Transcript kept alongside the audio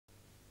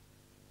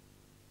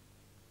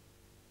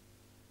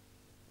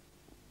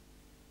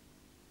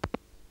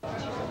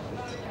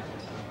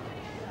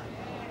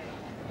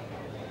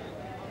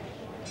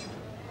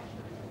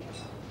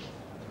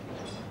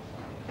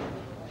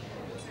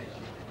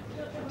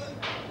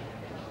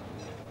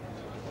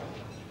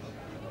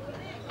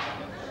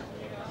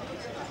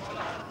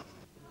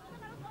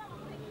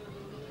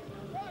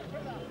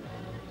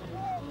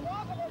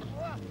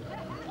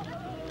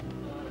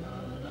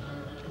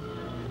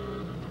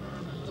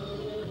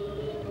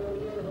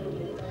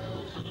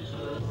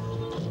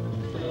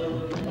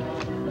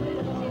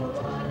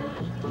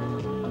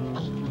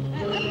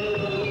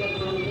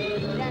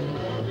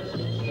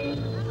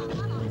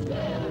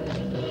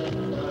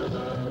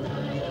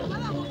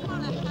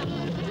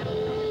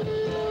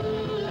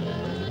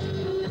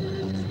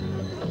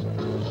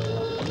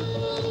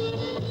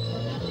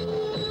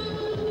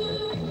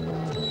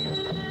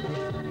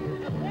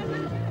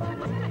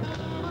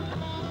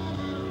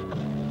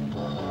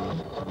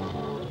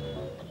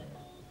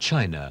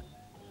China,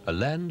 a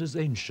land as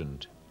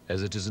ancient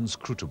as it is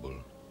inscrutable,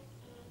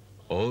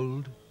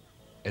 old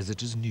as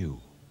it is new.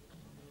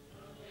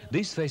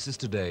 These faces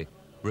today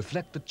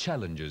reflect the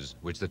challenges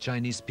which the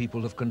Chinese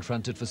people have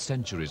confronted for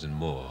centuries and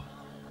more.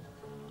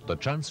 The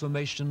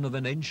transformation of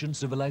an ancient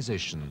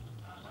civilization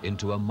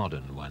into a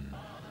modern one.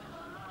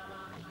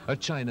 A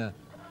China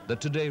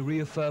that today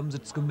reaffirms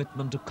its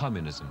commitment to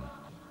communism,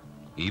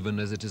 even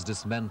as it is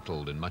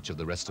dismantled in much of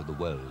the rest of the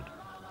world.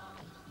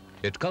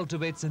 It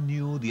cultivates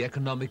anew the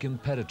economic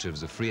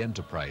imperatives of free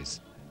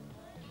enterprise,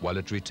 while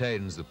it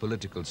retains the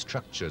political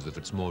structures of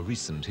its more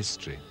recent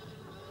history.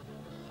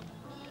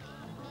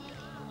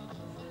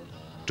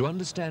 To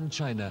understand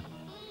China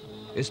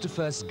is to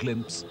first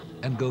glimpse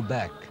and go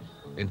back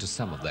into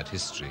some of that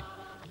history.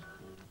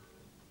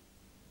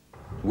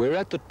 We're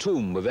at the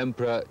tomb of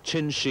Emperor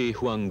Qin Shi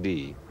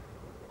Huangdi,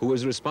 who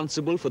was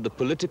responsible for the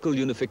political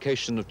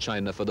unification of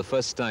China for the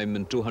first time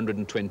in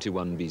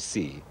 221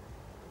 BC.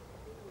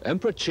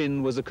 Emperor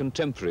Qin was a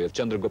contemporary of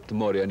Chandragupta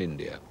Maurya in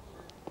India.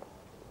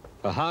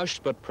 A harsh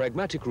but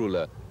pragmatic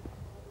ruler,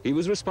 he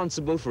was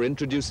responsible for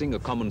introducing a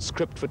common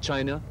script for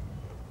China,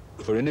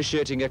 for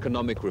initiating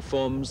economic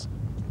reforms,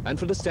 and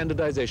for the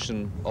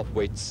standardization of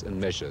weights and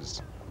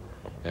measures.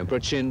 Emperor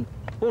Qin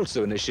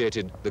also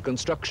initiated the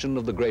construction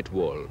of the Great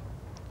Wall.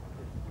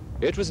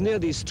 It was near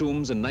these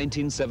tombs in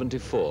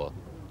 1974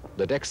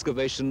 that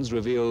excavations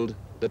revealed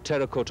the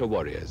terracotta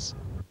warriors.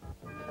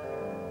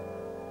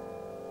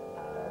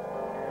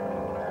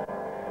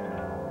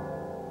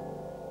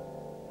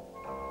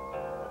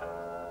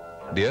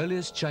 The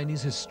earliest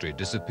Chinese history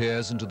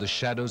disappears into the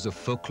shadows of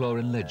folklore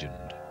and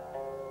legend.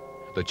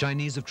 The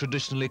Chinese have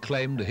traditionally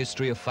claimed a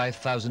history of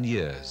 5,000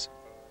 years.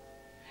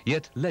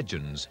 Yet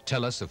legends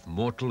tell us of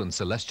mortal and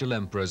celestial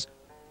emperors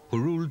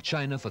who ruled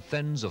China for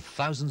tens of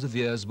thousands of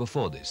years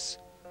before this.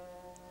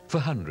 For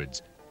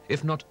hundreds,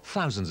 if not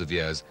thousands of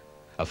years,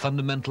 a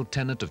fundamental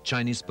tenet of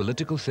Chinese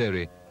political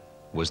theory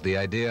was the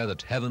idea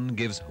that heaven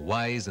gives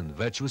wise and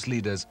virtuous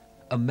leaders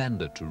a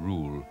mandate to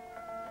rule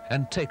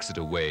and takes it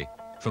away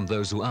from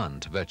those who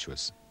aren't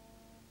virtuous.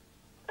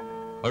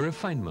 A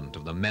refinement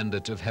of the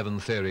mandate of heaven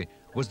theory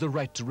was the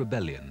right to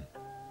rebellion.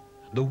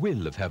 The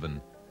will of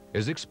heaven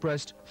is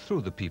expressed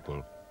through the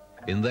people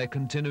in their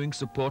continuing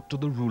support to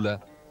the ruler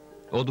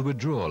or the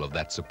withdrawal of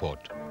that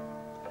support.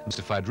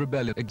 Justified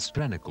rebellion is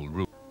tyrannical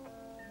rule.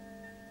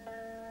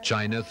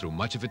 China, through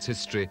much of its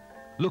history,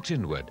 looked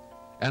inward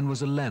and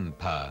was a land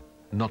power,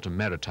 not a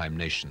maritime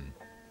nation.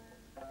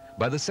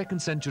 By the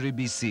 2nd century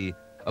BC,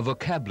 a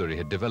vocabulary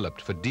had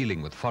developed for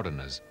dealing with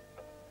foreigners.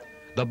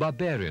 The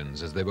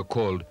barbarians, as they were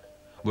called,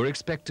 were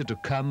expected to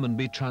come and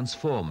be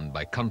transformed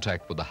by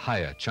contact with the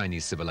higher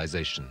Chinese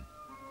civilization.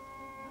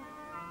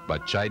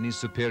 But Chinese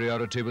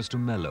superiority was to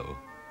mellow,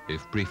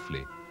 if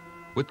briefly,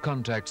 with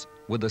contacts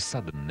with a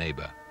southern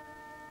neighbor.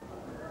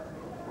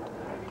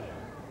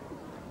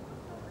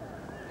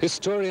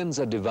 Historians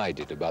are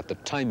divided about the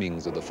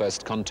timings of the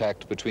first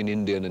contact between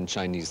Indian and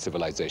Chinese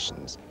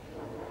civilizations.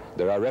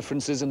 There are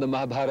references in the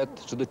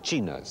Mahabharata to the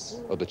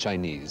Chinas, or the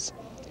Chinese.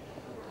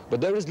 But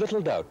there is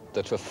little doubt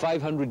that for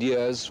 500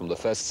 years from the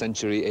 1st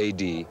century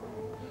AD,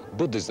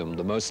 Buddhism,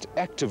 the most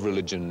active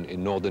religion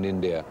in northern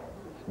India,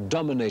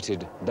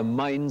 dominated the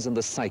minds and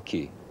the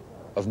psyche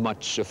of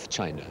much of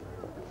China.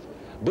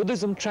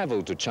 Buddhism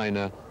traveled to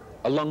China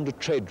along the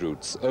trade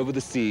routes over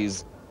the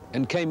seas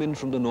and came in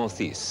from the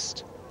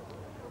northeast.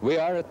 We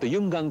are at the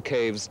Yungang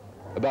Caves,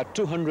 about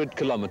 200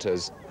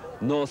 kilometers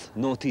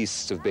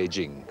northeast of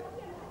Beijing.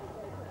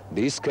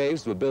 These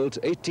caves were built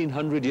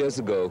 1,800 years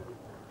ago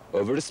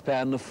over a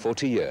span of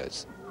 40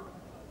 years.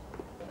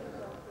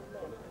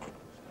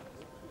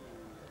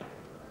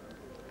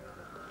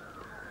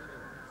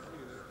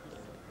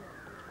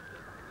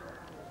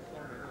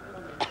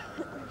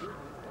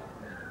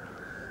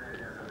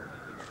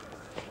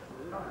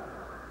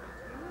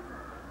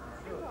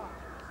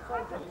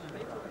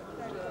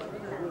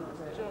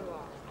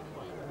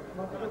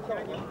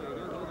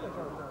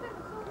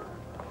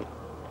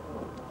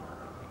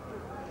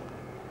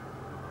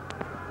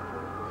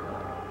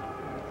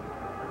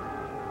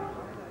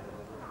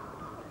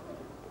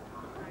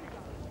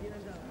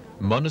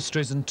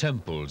 Monasteries and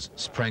temples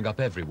sprang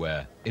up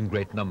everywhere in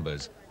great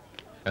numbers,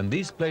 and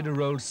these played a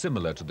role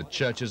similar to the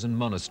churches and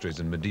monasteries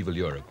in medieval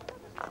Europe.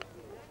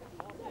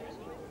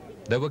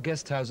 There were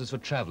guest houses for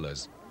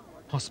travelers,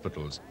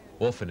 hospitals,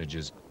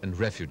 orphanages, and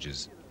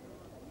refuges.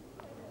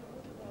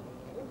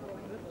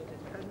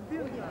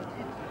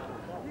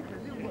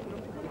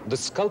 The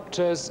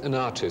sculptors and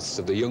artists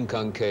of the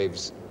Yungang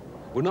Caves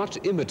were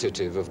not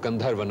imitative of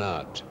Gandharvan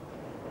art.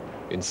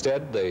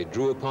 Instead, they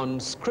drew upon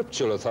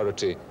scriptural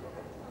authority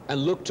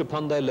and looked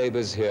upon their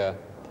labors here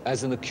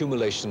as an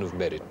accumulation of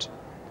merit.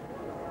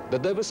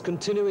 That there was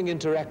continuing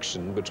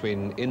interaction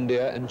between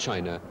India and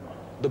China,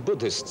 the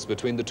Buddhists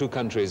between the two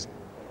countries,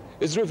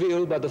 is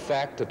revealed by the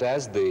fact that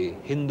as the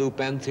Hindu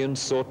pantheon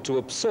sought to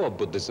absorb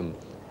Buddhism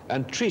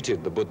and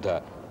treated the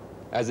Buddha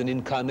as an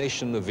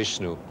incarnation of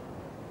Vishnu,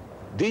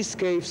 these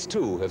caves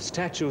too have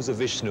statues of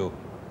Vishnu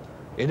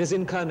in his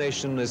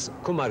incarnation as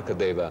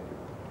Kumarkadeva,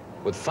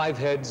 with 5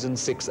 heads and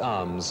 6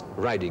 arms,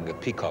 riding a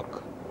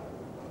peacock.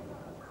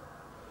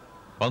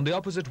 On the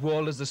opposite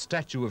wall is the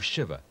statue of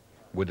Shiva,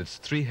 with its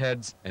 3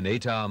 heads and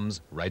 8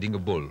 arms, riding a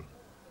bull.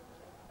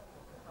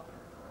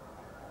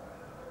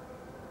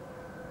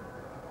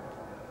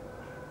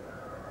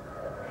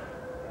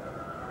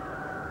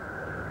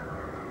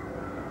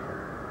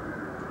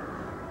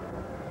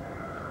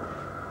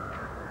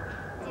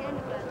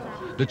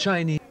 The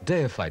Chinese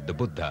deified the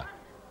Buddha,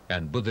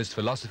 and Buddhist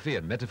philosophy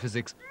and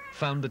metaphysics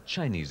found a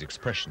Chinese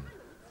expression.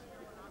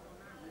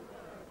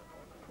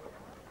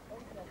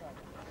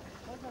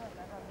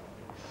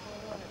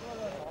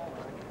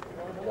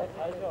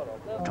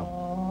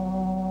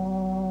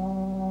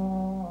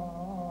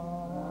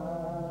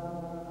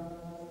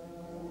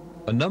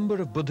 A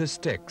number of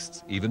Buddhist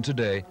texts, even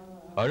today,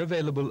 are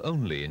available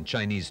only in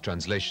Chinese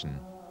translation.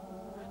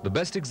 The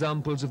best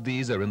examples of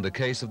these are in the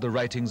case of the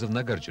writings of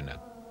Nagarjuna.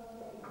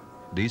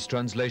 These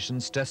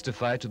translations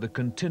testify to the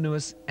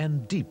continuous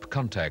and deep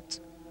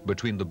contacts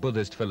between the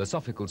Buddhist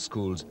philosophical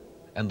schools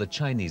and the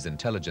Chinese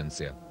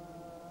intelligentsia.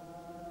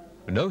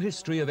 No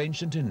history of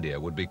ancient India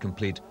would be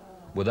complete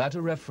without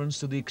a reference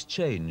to the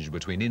exchange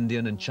between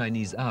Indian and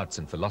Chinese arts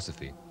and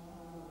philosophy.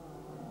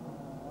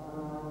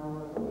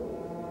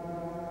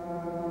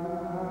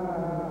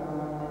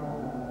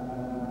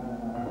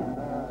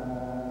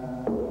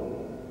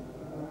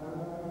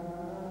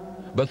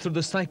 But through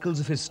the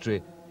cycles of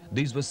history,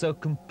 these were so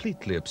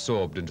completely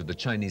absorbed into the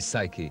Chinese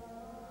psyche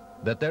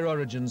that their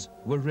origins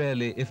were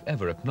rarely, if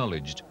ever,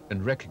 acknowledged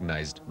and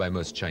recognized by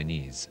most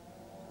Chinese.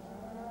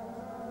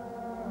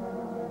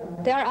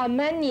 There are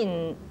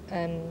many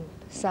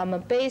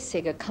some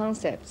basic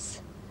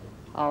concepts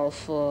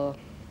of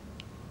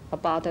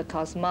about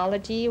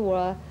cosmology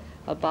or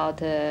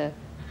about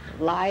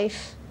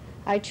life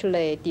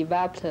actually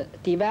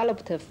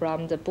developed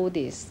from the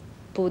Buddhist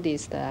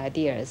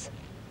ideas.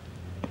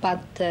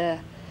 But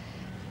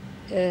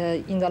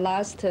in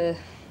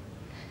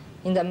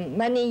the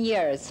many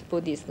years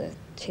Buddhists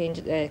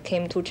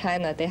came to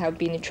China, they have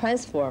been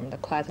transformed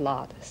quite a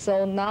lot.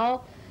 So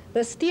now,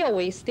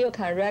 we still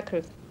can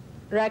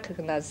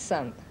recognize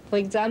some. For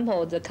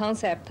example, the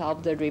concept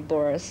of the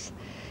rebirth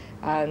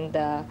and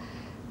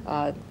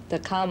the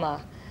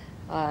karma.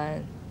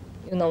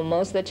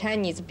 Most of the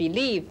Chinese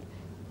believe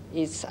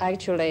it's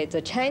actually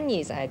the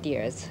Chinese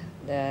ideas,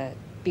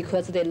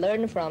 because they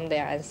learned from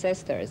their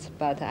ancestors,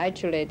 but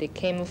actually they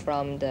came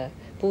from the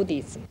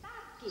Buddhism.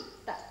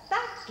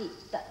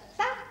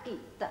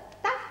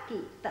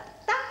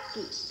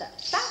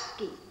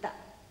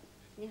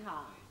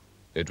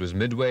 It was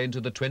midway into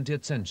the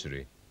 20th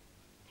century,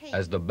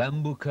 as the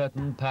bamboo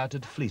curtain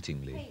parted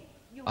fleetingly,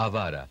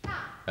 Avara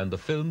and the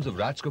films of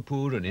Raj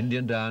Kapoor and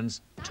Indian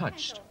dance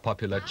touched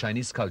popular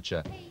Chinese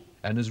culture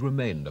and has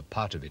remained a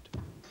part of it.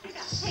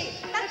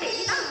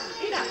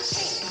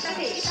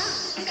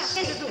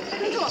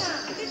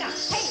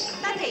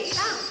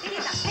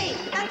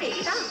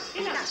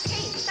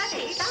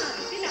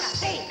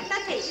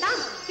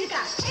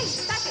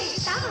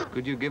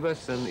 Could you give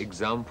us an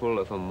example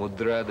of a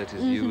mudra that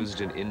is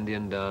used in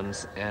Indian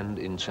dance and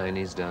in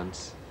Chinese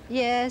dance?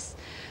 Yes,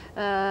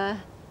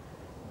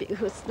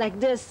 because like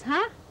this,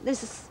 huh?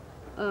 This is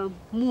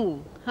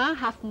moon, huh?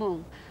 Half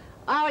moon.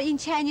 Or in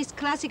Chinese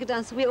classic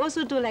dance, we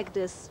also do like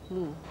this,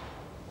 moon.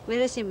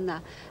 Very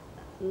similar.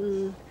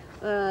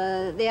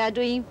 They are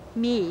doing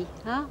me,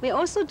 huh? We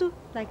also do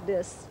like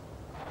this.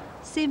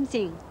 Same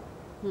thing.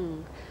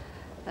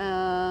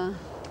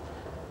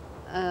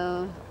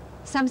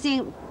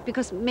 Something,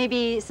 because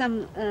maybe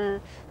some,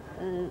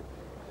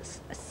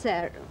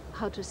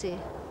 how to say,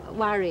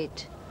 worried,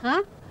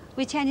 huh?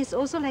 We Chinese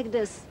also like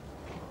this,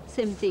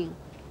 same thing,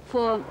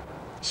 for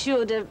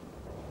show the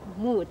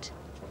mood.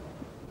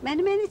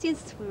 Many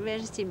things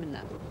very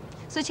similar.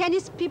 So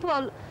Chinese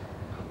people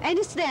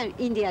understand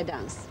India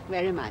dance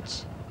very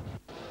much.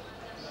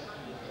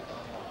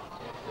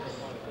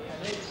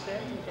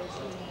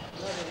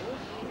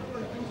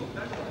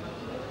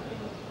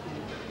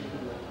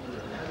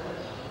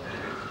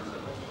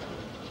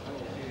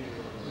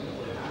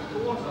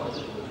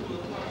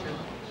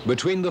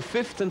 Between the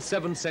 5th and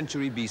 7th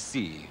century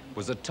BC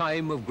was a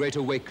time of great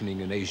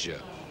awakening in Asia.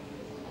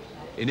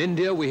 In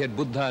India, we had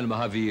Buddha and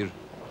Mahavir.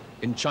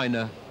 In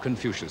China,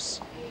 Confucius.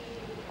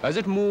 As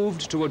it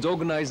moved towards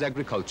organized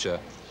agriculture,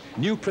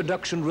 new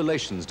production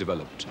relations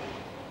developed.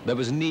 There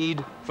was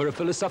need for a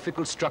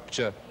philosophical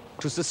structure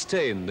to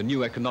sustain the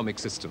new economic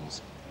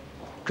systems.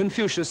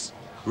 Confucius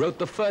wrote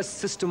the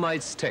first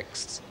systemized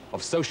texts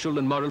of social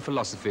and moral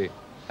philosophy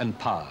and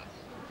power.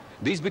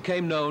 These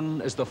became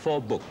known as the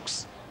 4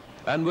 books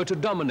and were to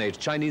dominate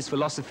Chinese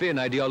philosophy and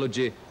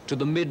ideology to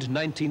the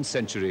mid-19th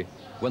century,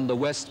 when the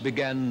West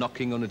began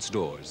knocking on its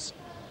doors.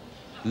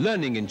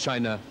 Learning in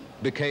China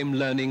became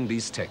learning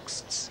these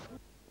texts.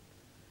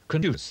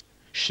 Confucius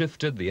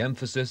shifted the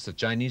emphasis of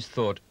Chinese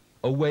thought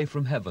away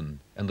from heaven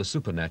and the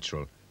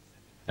supernatural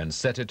and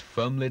set it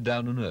firmly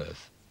down on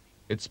earth,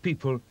 its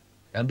people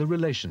and the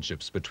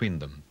relationships between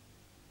them.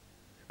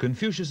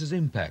 Confucius's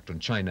impact on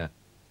China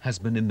has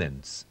been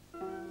immense.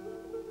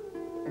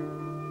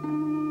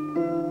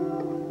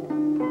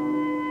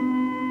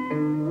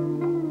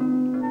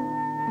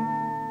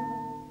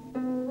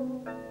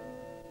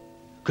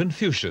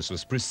 Confucius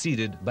was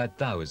preceded by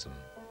Taoism.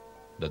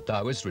 The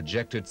Taoists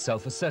rejected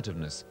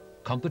self-assertiveness,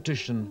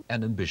 competition,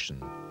 and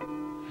ambition.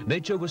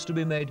 Nature was to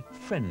be made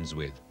friends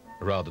with,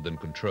 rather than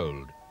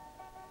controlled.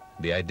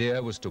 The idea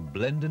was to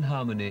blend in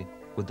harmony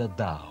with the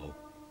Tao,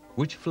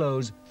 which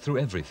flows through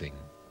everything.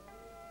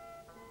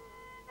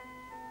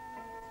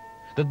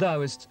 The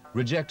Taoists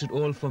rejected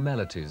all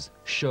formalities,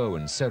 show,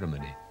 and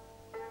ceremony.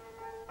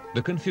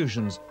 The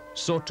Confucians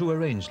sought to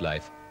arrange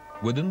life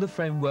within the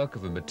framework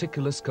of a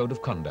meticulous code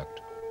of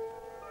conduct.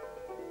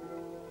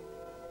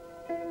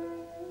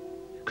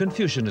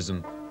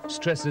 Confucianism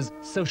stresses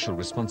social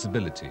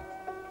responsibility,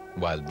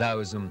 while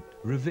Taoism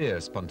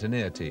reveres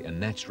spontaneity and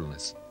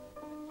naturalness.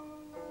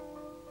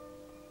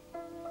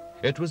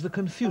 It was the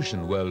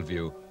Confucian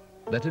worldview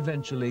that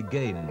eventually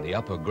gained the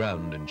upper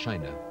ground in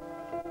China.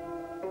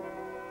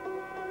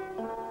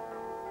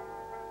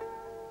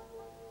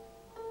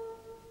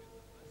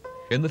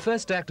 In the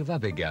first act of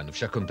Abhigyan of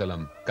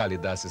Shakuntalam,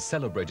 Kalidas's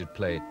celebrated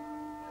play,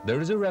 there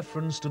is a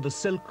reference to the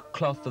silk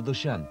cloth of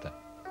Dushyanta.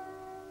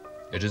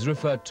 It is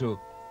referred to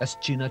as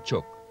China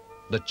Chok,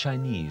 the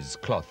Chinese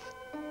cloth.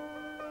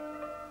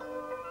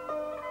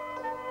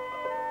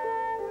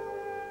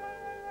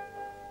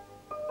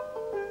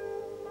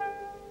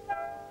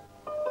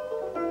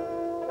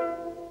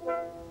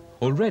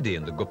 Already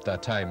in the Gupta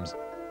times,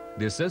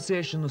 the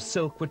association of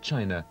silk with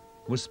China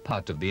was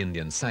part of the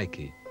Indian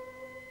psyche.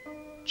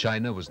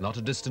 China was not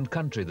a distant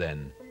country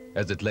then,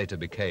 as it later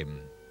became.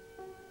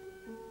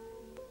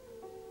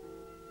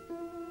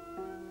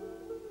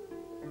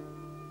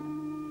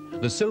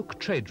 The silk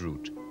trade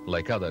route,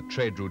 like other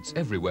trade routes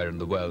everywhere in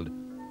the world,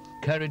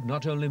 carried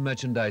not only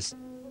merchandise,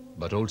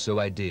 but also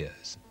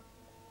ideas.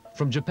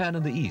 From Japan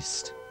in the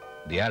east,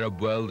 the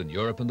Arab world and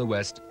Europe in the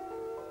west,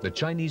 the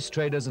Chinese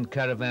traders and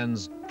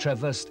caravans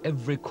traversed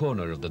every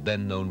corner of the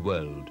then-known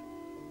world.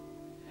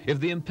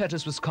 If the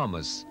impetus was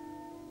commerce,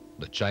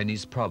 the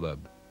Chinese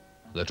proverb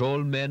that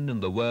all men in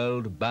the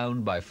world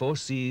bound by 4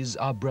 seas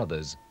are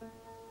brothers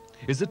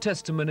is a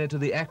testimony to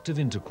the active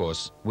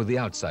intercourse with the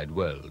outside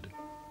world.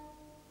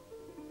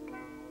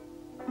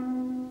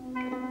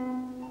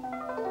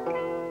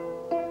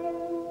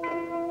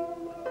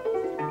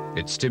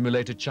 It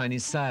stimulated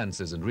Chinese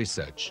sciences and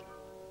research.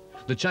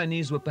 The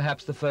Chinese were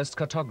perhaps the first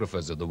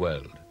cartographers of the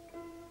world.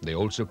 They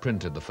also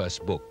printed the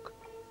first book.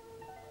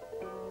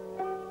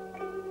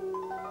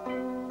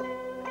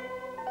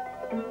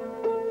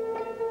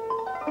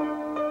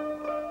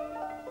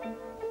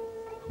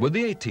 With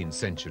the 18th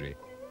century,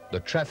 the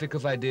traffic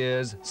of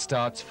ideas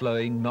starts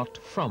flowing not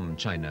from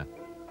China,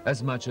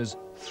 as much as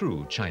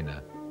through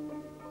China.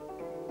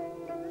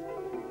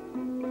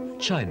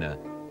 China,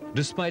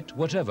 despite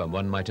whatever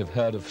one might have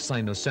heard of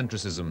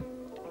Sinocentrism,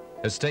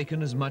 has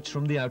taken as much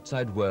from the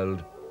outside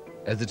world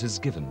as it has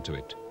given to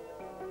it.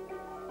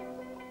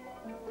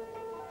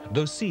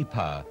 Though sea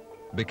power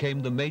became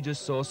the major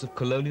source of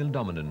colonial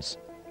dominance,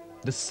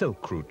 the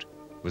Silk Route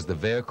was the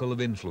vehicle of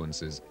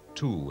influences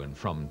to and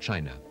from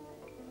China.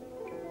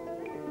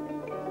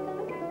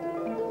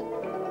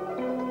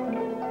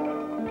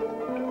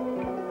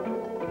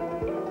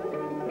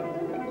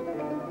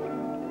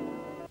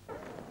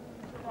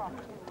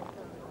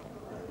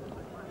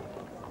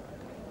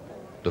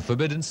 The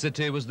Forbidden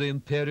City was the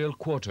imperial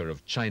quarter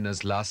of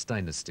China's last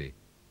dynasty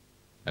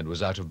and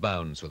was out of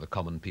bounds for the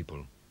common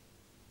people.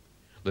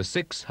 The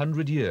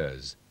 600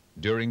 years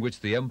during which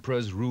the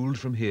emperors ruled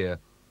from here,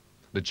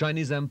 the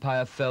Chinese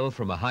empire fell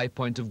from a high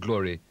point of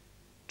glory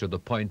to the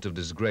point of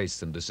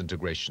disgrace and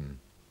disintegration.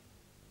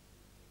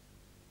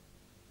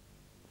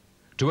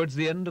 Towards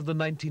the end of the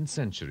 19th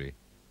century,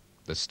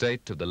 the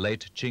state of the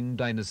late Qing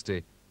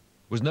dynasty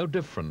was no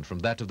different from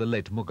that of the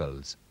late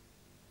Mughals.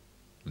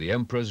 The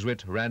emperor's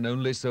writ ran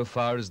only so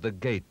far as the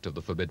gate of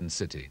the Forbidden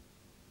City.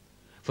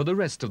 For the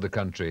rest of the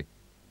country,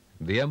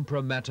 the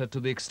emperor mattered to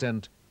the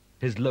extent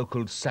his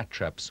local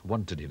satraps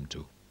wanted him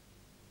to.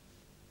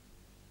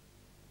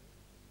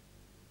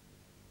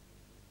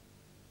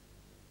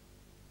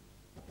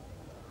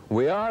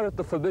 We are at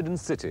the Forbidden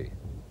City,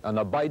 an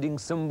abiding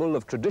symbol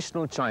of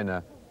traditional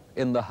China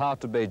in the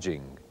heart of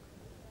Beijing.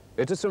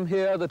 It is from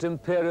here that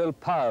imperial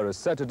power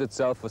asserted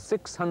itself for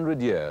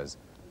 600 years,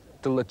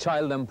 till the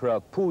child emperor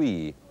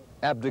Puyi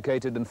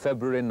abdicated in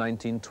February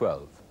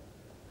 1912.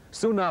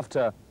 Soon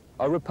after,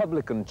 a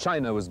republican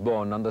China was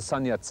born under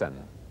Sun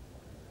Yat-sen.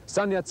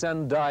 Sun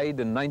Yat-sen died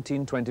in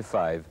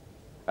 1925,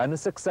 and his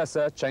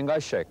successor, Chiang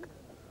Kai-shek,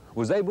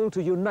 was able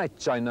to unite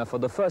China for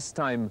the first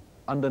time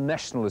under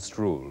nationalist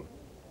rule.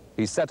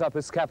 He set up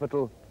his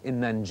capital in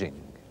Nanjing.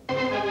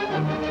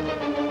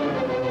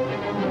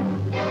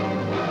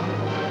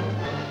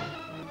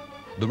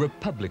 The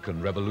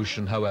Republican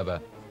Revolution, however,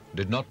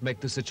 did not make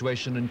the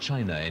situation in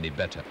China any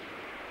better.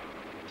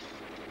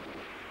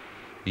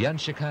 Yuan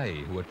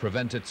Shikai, who had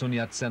prevented Sun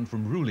Yat-sen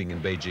from ruling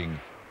in Beijing,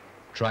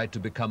 tried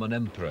to become an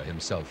emperor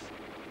himself,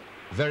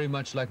 very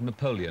much like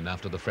Napoleon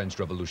after the French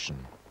Revolution.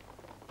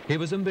 He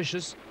was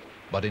ambitious,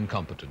 but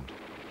incompetent.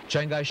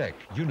 Chiang Kai-shek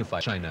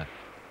unified China,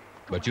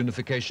 but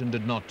unification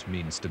did not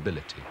mean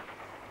stability.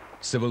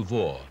 Civil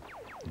war,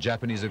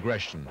 Japanese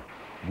aggression,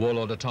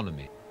 warlord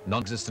autonomy,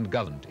 non-existent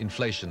government,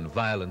 inflation,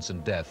 violence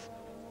and death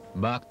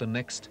marked the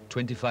next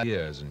 25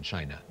 years in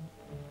China.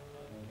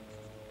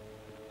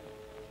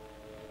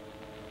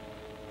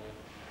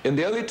 In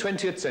the early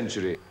 20th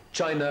century,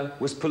 China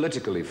was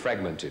politically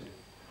fragmented.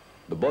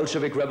 The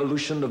Bolshevik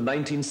Revolution of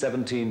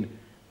 1917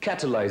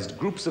 catalyzed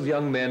groups of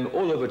young men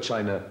all over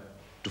China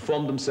to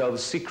form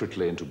themselves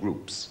secretly into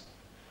groups.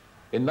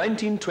 In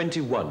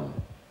 1921,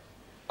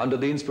 under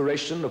the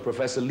inspiration of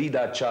Professor Li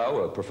Da-Chao,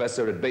 a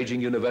professor at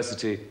Beijing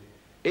University,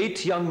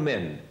 8 young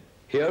men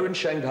here in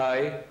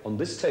Shanghai on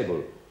this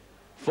table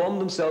formed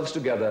themselves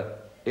together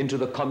into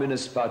the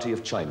Communist Party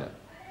of China.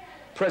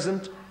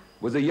 Present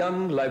was a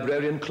young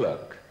librarian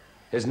clerk,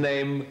 his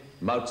name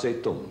Mao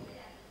Zedong.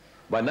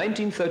 By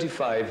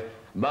 1935,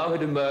 Mao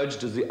had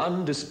emerged as the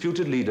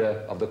undisputed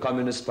leader of the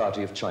Communist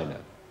Party of China.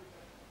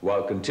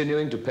 While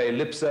continuing to pay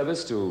lip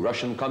service to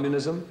Russian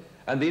communism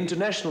and the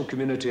international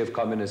community of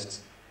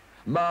communists,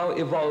 Mao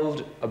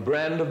evolved a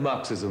brand of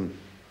Marxism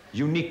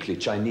uniquely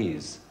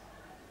Chinese.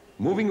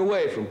 Moving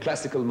away from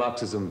classical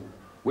Marxism,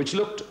 which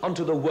looked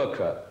onto the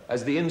worker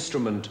as the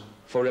instrument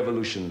for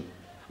revolution,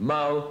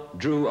 Mao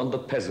drew on the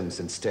peasants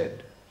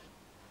instead.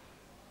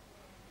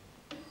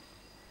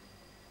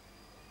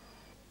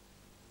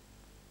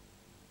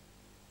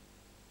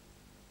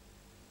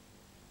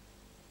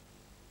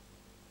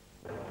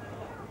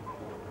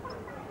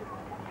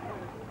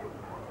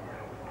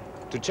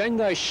 To Chiang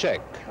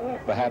Kai-shek,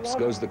 perhaps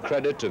goes the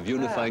credit of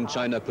unifying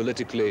China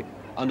politically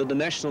under the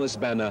nationalist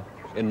banner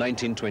in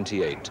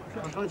 1928.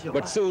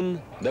 But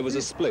soon there was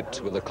a split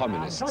with the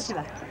communists.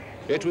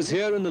 It was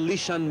here in the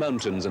Lishan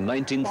Mountains in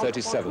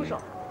 1937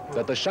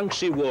 that the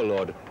Shaanxi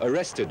warlord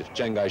arrested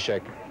Chiang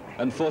Kai-shek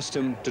and forced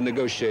him to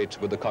negotiate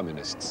with the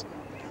communists.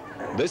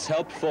 This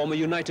helped form a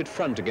united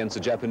front against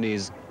the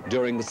Japanese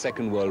during the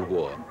Second World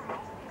War.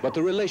 But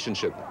the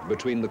relationship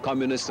between the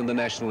communists and the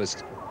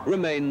nationalists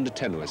remained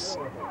tenuous.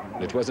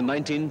 It was in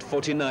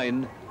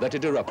 1949 that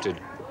it erupted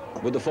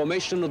with the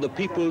formation of the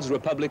People's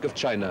Republic of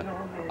China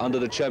under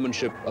the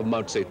chairmanship of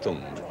Mao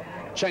Zedong.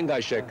 Chiang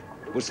Kai-shek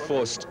was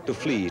forced to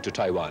flee to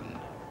Taiwan.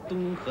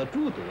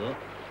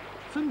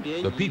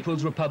 The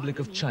People's Republic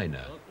of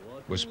China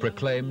was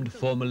proclaimed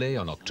formally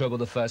on October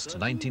the 1st,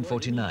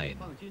 1949,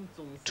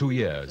 2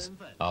 years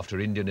after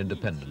Indian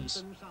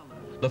independence.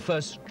 The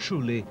first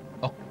truly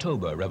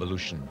October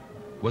Revolution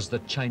was the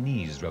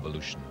Chinese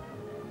Revolution.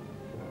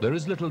 There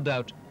is little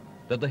doubt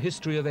that the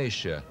history of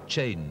Asia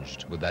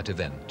changed with that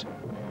event.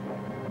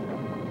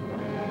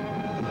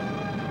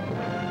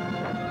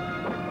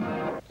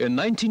 In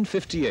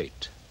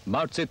 1958,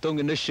 Mao Zedong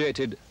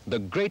initiated the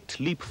Great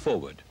Leap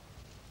Forward.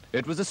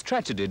 It was a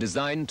strategy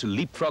designed to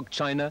leapfrog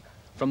China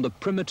from the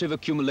primitive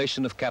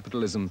accumulation of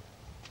capitalism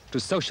to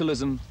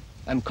socialism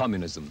and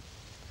communism.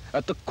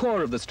 At the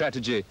core of the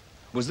strategy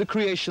was the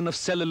creation of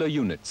cellular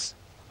units,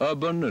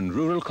 urban and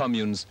rural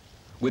communes,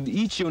 with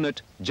each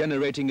unit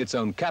generating its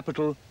own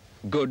capital,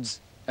 goods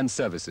and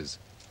services.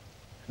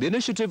 The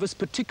initiative was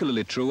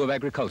particularly true of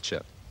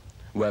agriculture,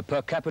 where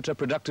per capita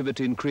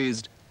productivity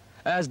increased,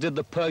 as did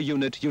the per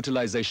unit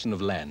utilization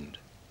of land.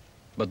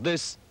 But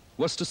this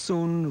was to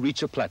soon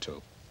reach a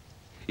plateau.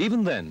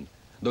 Even then,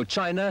 though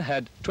China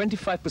had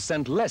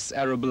 25% less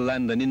arable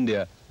land than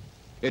India,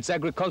 its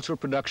agricultural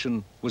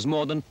production was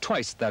more than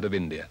twice that of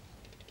India.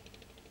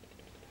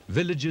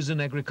 Villages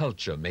and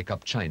agriculture make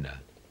up China.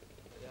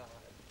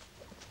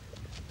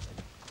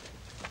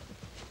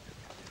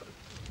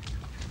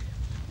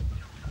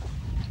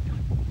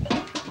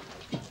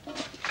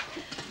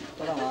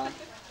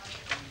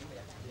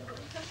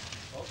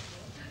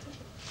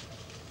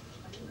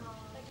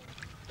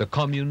 The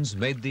communes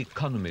made the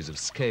economies of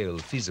scale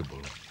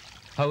feasible.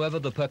 However,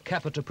 the per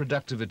capita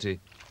productivity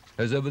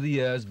has over the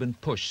years been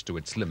pushed to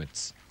its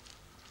limits.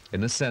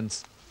 In a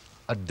sense,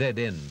 a dead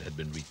end had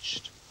been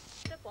reached.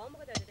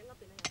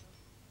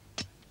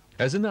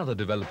 As in other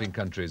developing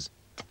countries,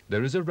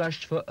 there is a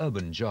rush for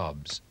urban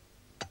jobs.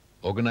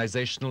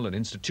 Organizational and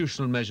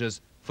institutional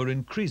measures for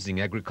increasing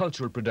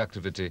agricultural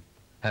productivity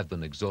have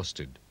been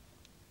exhausted.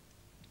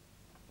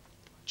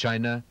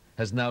 China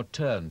has now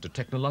turned to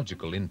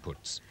technological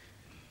inputs.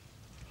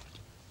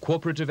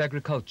 Cooperative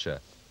agriculture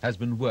has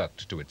been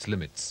worked to its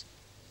limits.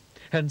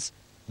 Hence,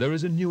 there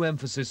is a new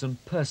emphasis on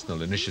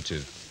personal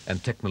initiative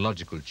and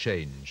technological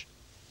change.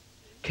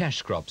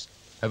 Cash crops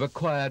have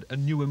acquired a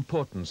new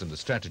importance in the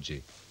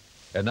strategy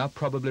and are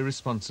probably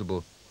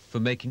responsible for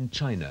making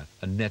China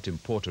a net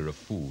importer of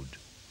food.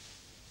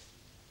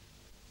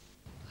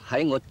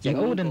 In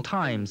olden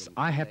times,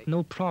 I had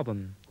no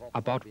problem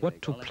about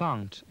what to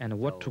plant and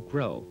what to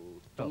grow.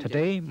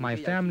 Today, my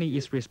family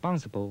is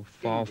responsible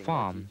for our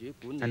farm,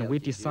 and we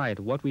decide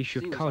what we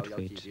should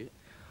cultivate.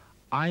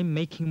 I'm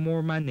making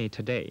more money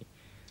today.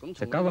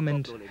 The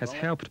government has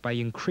helped by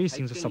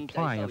increasing the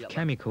supply of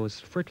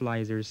chemicals,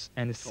 fertilizers,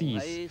 and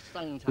seeds,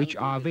 which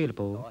are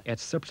available at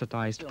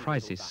subsidized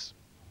prices.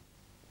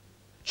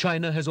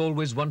 China has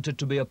always wanted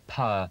to be a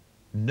power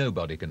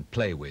nobody can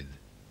play with.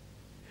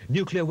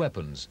 Nuclear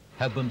weapons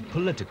have been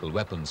political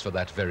weapons for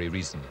that very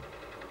reason.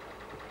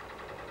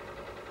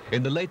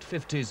 In the late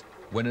 50s,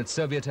 when its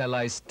Soviet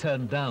allies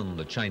turned down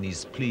the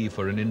Chinese plea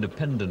for an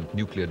independent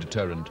nuclear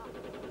deterrent,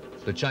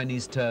 the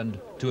Chinese turned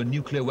to a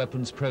nuclear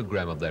weapons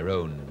program of their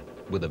own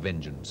with a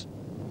vengeance.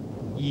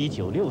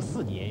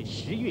 1964年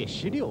10月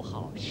16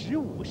号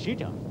15时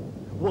整，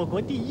我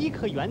国第一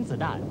颗原子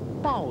弹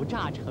爆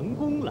炸成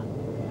功了。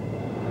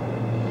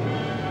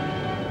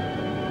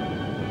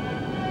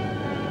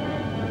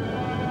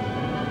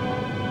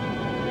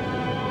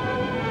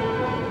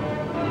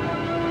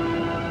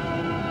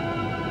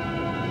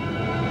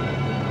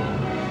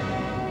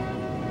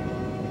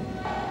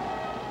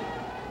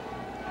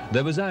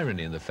 There was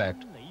irony in the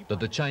fact that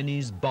the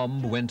Chinese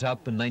bomb went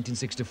up in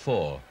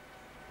 1964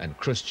 and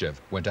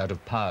Khrushchev went out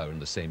of power in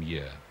the same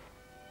year.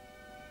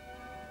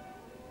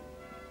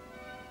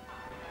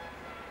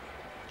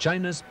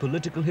 China's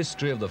political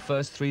history of the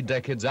first 3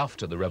 decades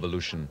after the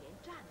revolution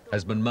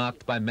has been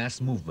marked by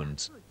mass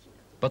movements,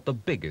 but the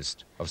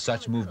biggest of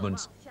such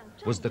movements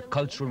was the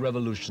Cultural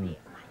Revolution,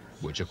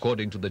 which,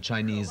 according to the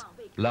Chinese,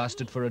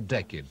 lasted for a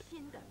decade,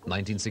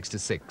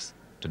 1966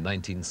 to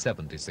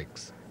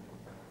 1976.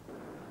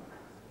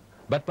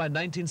 But by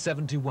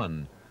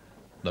 1971,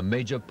 the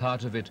major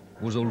part of it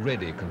was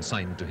already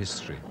consigned to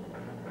history.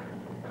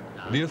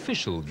 The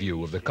official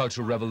view of the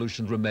Cultural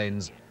Revolution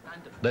remains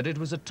that it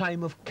was a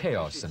time of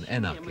chaos and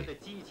anarchy.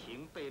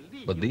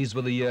 But these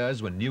were the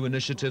years when new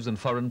initiatives in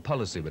foreign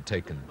policy were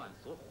taken.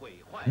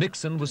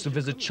 Nixon was to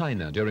visit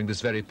China during this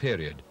very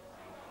period,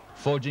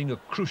 forging a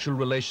crucial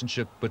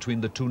relationship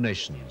between the two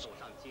nations,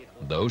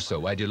 though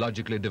so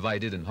ideologically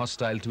divided and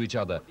hostile to each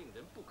other,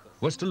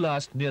 was to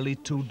last nearly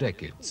 2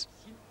 decades.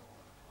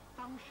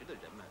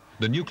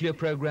 The nuclear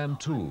program,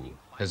 too,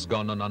 has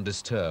gone on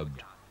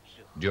undisturbed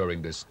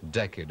during this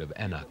decade of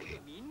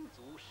anarchy.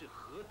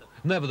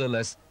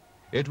 Nevertheless,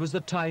 it was the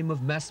time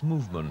of mass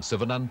movements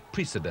of an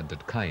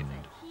unprecedented kind.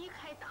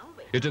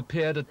 It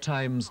appeared at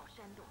times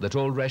that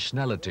all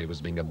rationality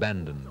was being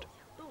abandoned.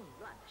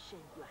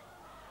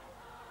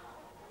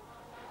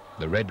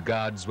 The Red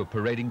Guards were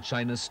parading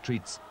China's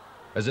streets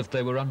as if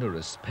they were under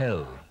a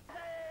spell.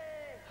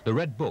 The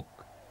Red Book,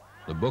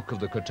 the book of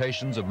the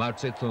quotations of Mao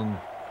Zedong,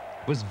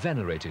 was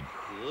venerated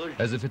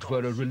as if it were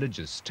a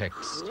religious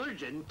text.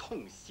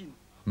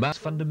 Mass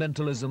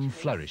fundamentalism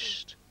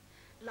flourished.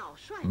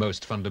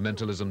 Most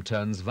fundamentalism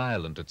turns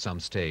violent at some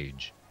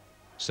stage.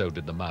 So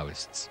did the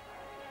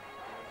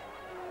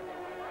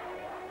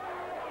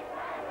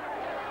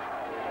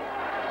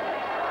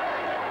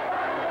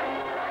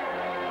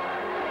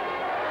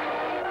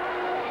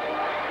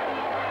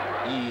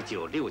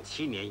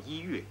年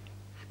1月，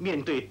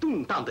面对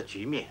动荡的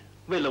局面，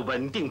为了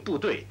稳定部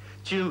队，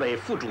军委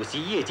副主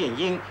席叶剑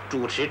英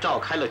主持召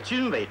开了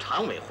军委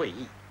常委会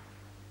议。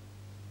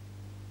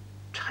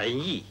陈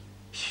毅、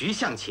徐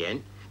向前、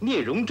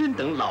聂荣臻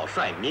等老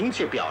帅明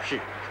确表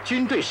示，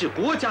军队是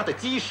国家的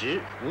基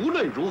石，无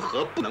论如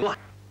何不能乱。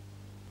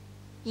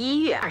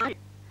1月2日，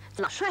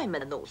老帅们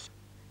的努力，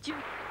军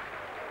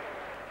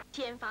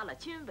签发了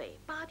军委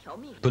8条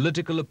命令。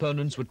 Political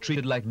opponents were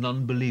treated like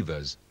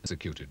non-believers,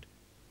 executed.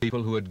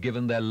 People who had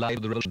given their life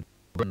to the revolution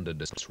were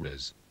branded as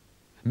traitors.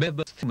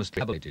 Members famously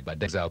rehabilitated by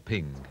Deng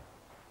Xiaoping.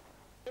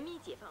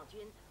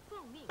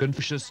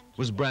 Confucius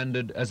was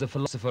branded as a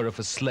philosopher of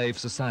a slave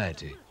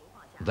society.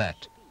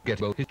 That gets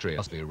both history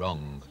and philosophy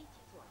wrong.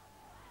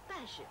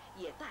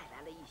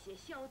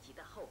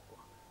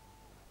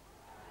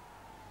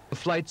 The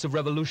flights of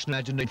revolutionary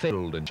imagination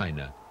failed in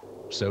China.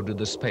 So did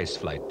the space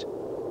flight.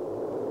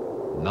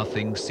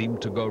 Nothing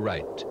seemed to go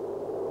right.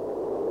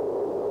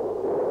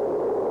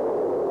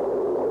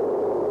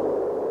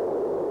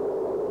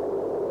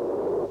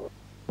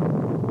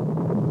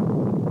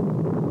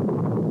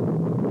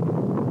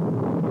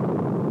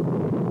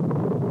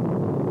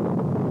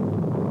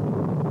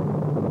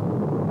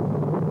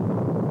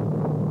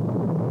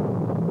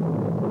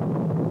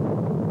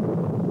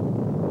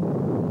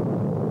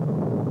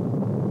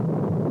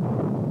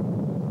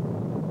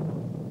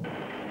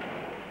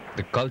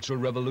 The Cultural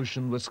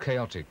Revolution was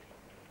chaotic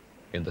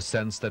in the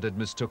sense that it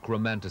mistook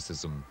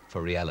romanticism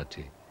for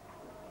reality.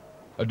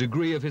 A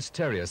degree of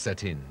hysteria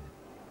set in.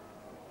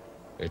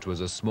 It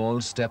was a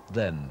small step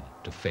then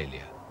to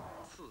failure.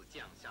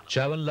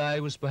 Zhou Enlai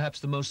was perhaps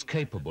the most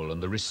capable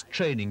and the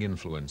restraining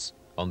influence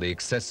on the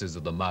excesses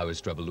of the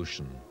Maoist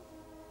revolution.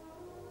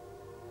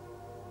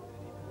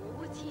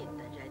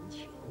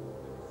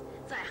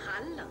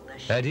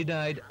 Had he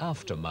died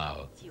after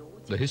Mao,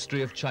 the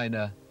history of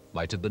China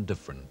might have been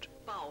different.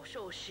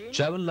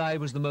 Zhou Enlai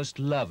was the most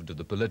loved of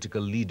the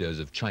political leaders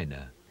of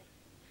China.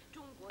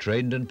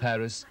 Trained in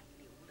Paris,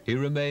 he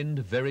remained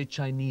very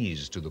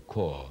Chinese to the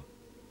core.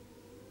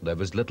 There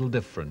was little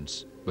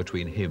difference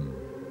between him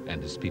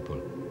and his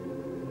people.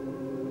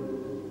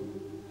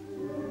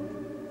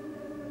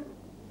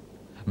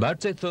 Mao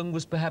Zedong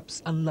was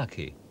perhaps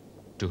unlucky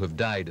to have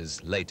died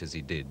as late as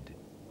he did.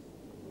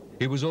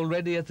 He was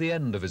already at the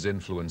end of his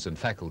influence and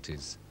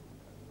faculties.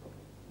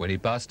 When he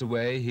passed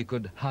away, he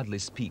could hardly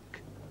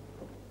speak.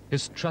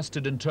 His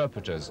trusted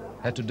interpreters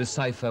had to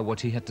decipher what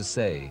he had to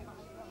say.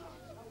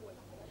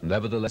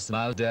 Nevertheless,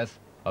 Mao's death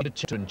of the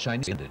chapter in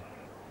Chinese ended.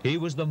 He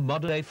was the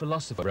modern-day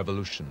philosopher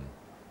revolution.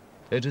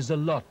 It is a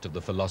lot of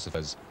the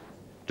philosophers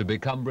to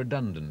become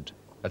redundant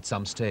at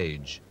some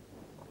stage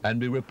and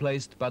be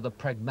replaced by the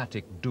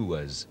pragmatic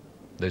doers.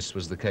 This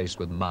was the case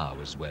with Mao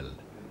as well.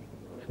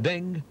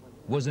 Deng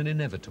was an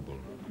inevitable,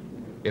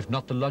 if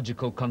not the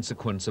logical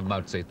consequence of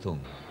Mao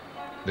Zedong.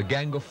 The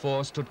Gang of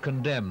Four stood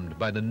condemned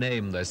by the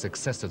name their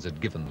successors had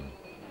given them.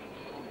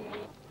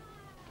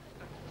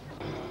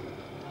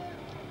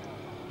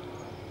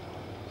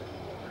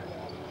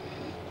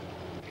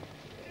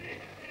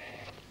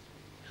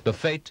 The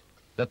fate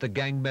that the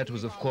gang met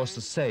was of course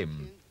the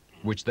same,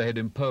 which they had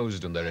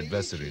imposed on their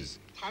adversaries.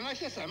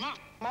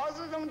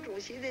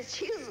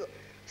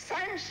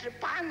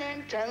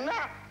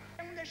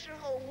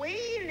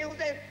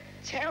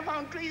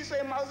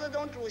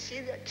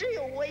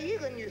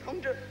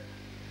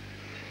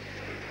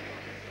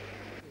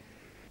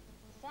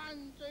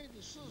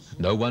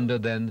 No wonder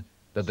then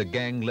that the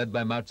gang led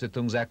by Mao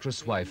Zedong's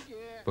actress wife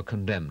were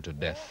condemned to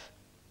death.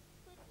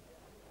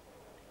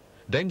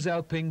 Deng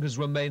Xiaoping has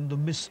remained the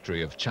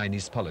mystery of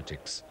Chinese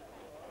politics.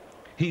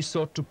 He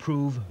sought to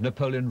prove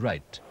Napoleon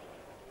right,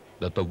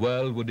 that the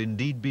world would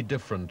indeed be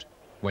different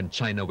when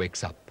China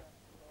wakes up.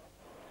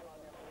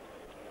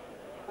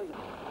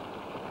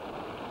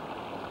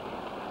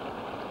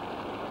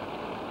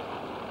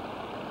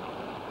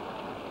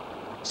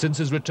 Since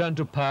his return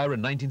to power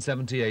in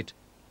 1978,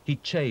 he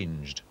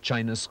changed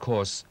China's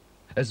course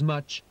as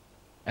much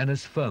and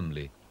as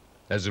firmly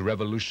as the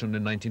revolution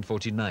in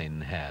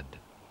 1949 had.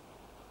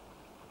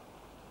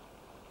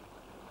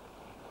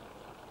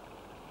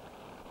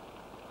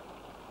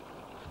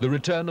 The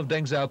return of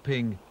Deng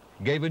Xiaoping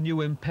gave a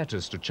new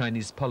impetus to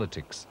Chinese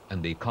politics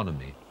and the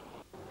economy.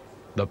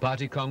 The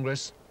Party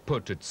Congress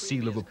put its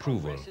seal of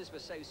approval.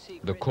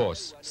 The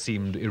course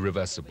seemed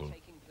irreversible.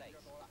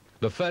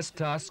 The first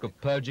task of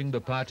purging the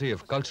party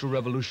of Cultural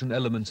Revolution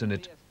elements in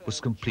it was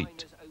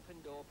complete.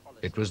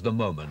 It was the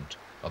moment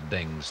of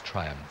Deng's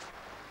triumph.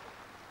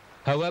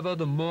 However,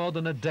 the more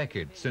than a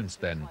decade since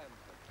then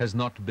has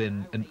not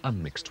been an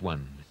unmixed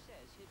one.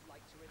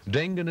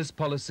 Deng and his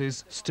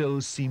policies still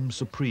seem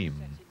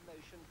supreme,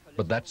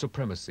 but that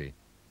supremacy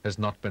has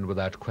not been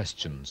without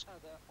questions.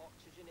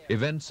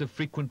 Events have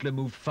frequently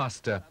moved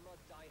faster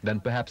than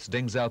perhaps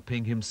Deng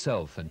Xiaoping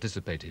himself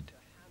anticipated.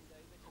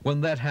 When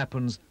that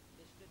happens,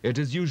 it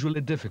is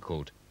usually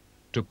difficult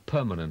to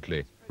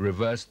permanently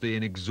reverse the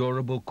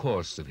inexorable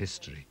course of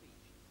history.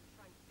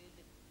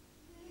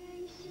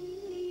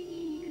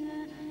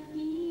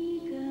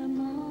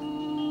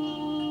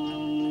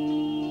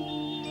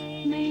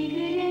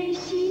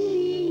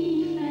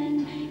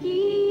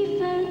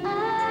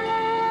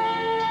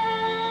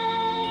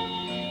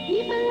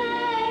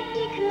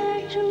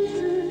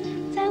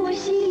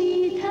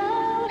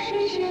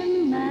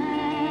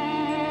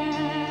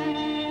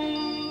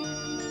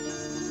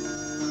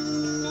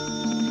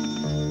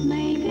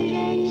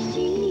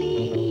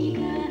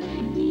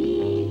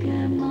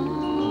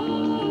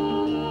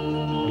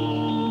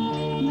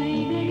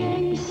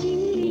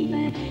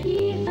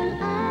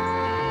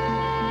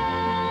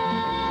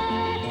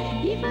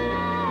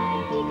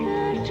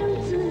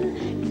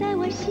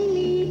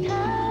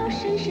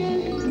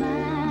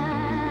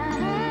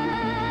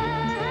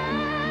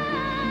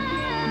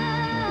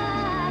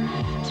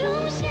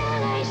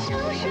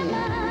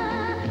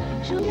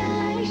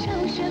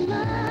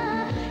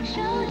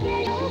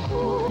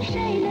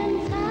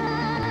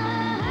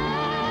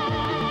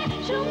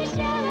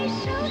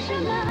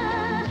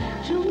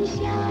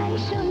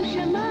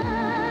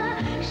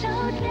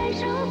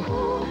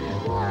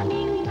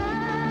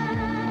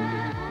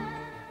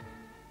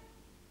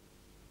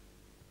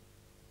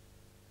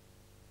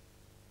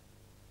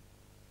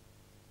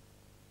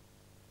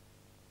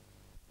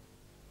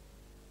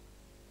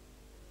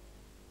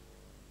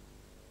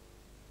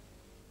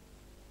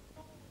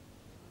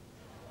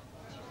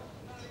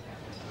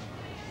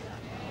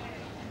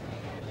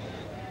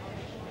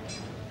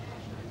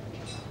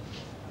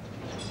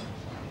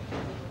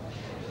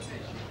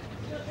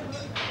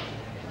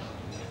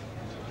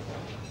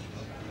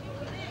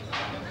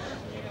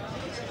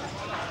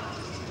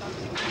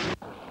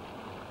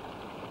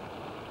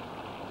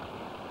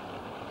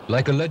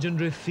 Like a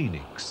legendary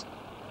phoenix,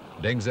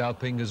 Deng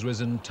Xiaoping has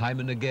risen time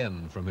and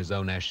again from his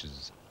own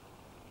ashes.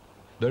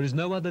 There is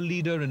no other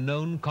leader in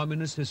known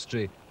communist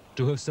history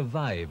to have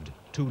survived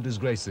two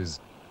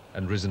disgraces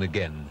and risen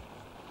again,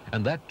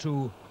 and that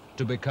too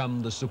to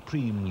become the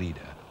supreme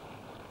leader.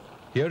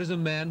 Here is a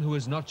man who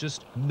has not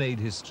just made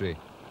history,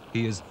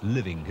 he is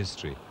living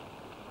history,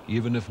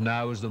 even if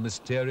now is the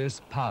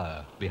mysterious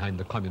power behind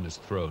the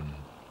communist throne.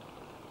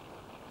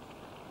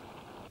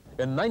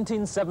 In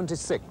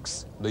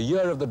 1976, the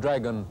year of the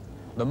dragon,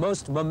 the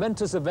most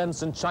momentous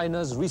events in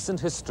China's recent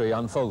history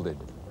unfolded.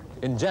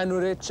 In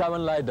January, Zhou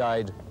Enlai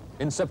died.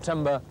 In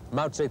September,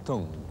 Mao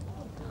Zedong.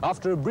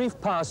 After a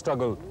brief power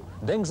struggle,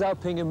 Deng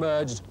Xiaoping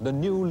emerged the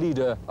new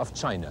leader of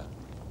China.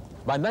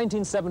 By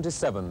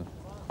 1977,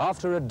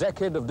 after a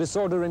decade of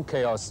disorder and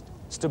chaos,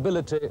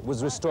 stability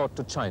was restored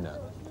to China.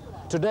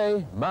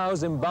 Today,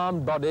 Mao's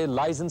embalmed body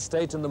lies in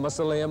state in the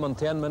mausoleum on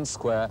Tiananmen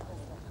Square,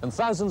 and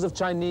thousands of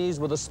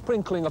Chinese, with a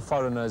sprinkling of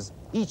foreigners,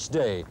 each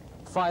day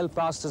file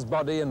past his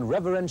body in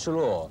reverential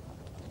awe,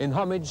 in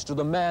homage to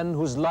the man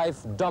whose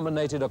life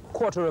dominated a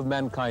quarter of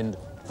mankind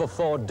for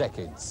 4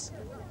 decades.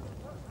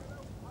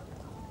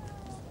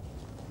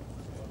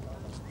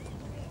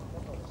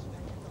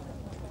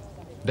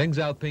 Deng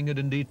Xiaoping had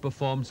indeed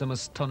performed some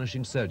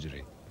astonishing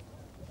surgery,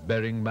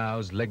 burying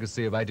Mao's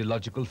legacy of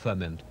ideological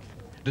ferment,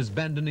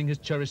 disbanding his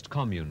cherished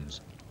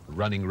communes,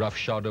 running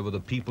roughshod over the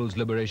People's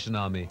Liberation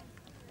Army,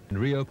 and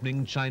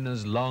reopening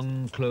China's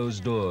long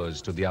closed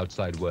doors to the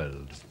outside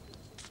world.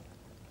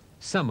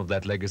 Some of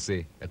that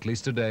legacy, at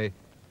least today,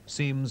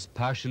 seems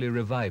partially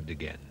revived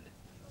again.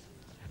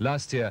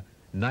 Last year,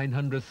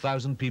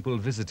 900,000 people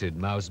visited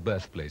Mao's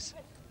birthplace,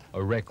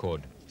 a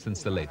record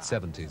since the late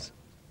 70s.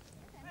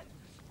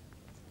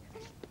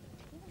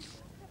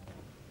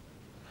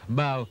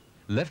 Mao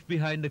left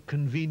behind a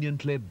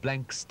conveniently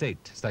blank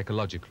state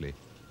psychologically.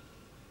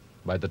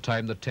 By the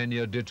time the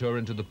 10-year detour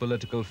into the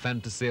political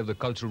fantasy of the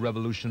Cultural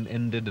Revolution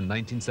ended in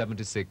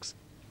 1976,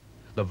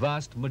 the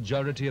vast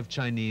majority of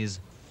Chinese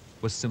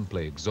was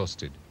simply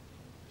exhausted.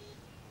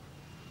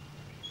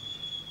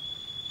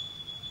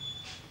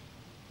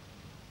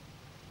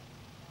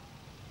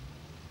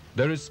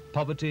 There is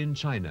poverty in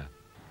China,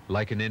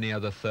 like in any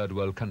other third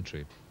world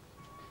country.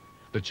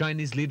 The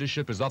Chinese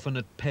leadership is often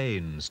at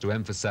pains to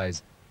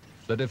emphasize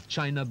that if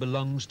China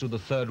belongs to the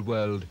third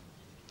world,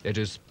 it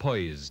is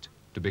poised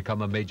to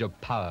become a major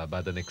power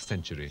by the next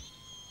century.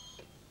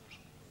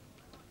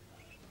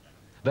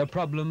 Their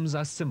problems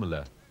are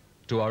similar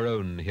to our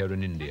own here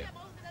in India.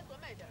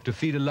 To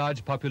feed a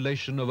large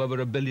population of over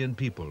 1 billion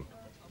people,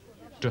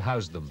 to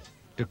house them,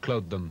 to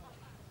clothe them,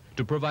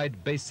 to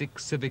provide basic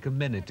civic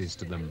amenities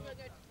to them,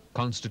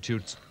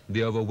 constitutes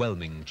the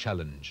overwhelming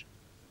challenge.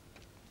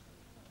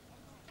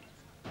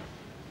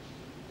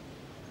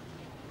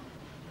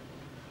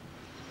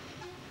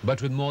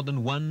 But with more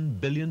than 1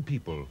 billion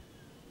people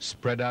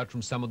spread out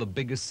from some of the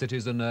biggest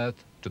cities on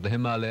earth to the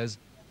Himalayas,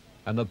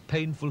 and a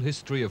painful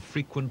history of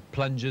frequent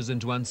plunges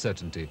into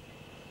uncertainty,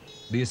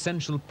 the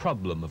essential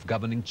problem of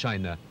governing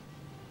China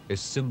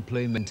is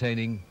simply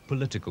maintaining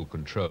political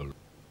control.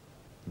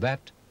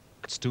 That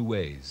cuts 2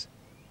 ways.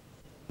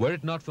 Were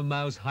it not for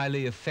Mao's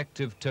highly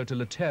effective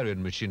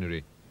totalitarian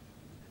machinery,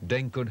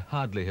 Deng could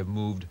hardly have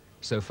moved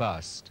so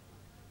fast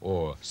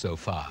or so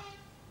far.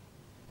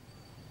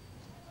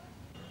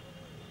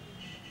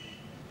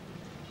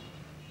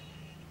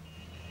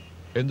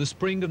 In the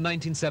spring of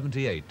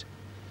 1978,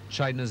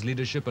 China's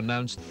leadership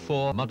announced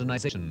 4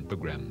 modernization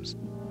programs,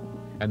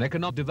 an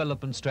economic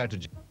development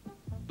strategy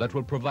that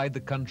will provide the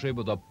country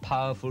with a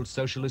powerful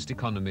socialist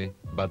economy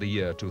by the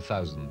year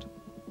 2000.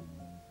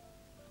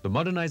 The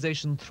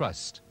modernization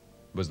thrust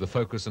was the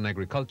focus on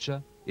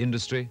agriculture,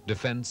 industry,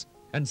 defense,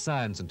 and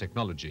science and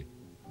technology.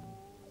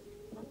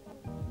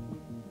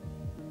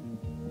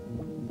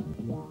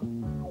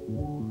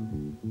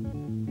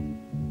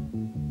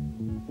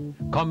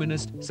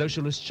 Communist,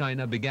 socialist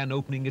China began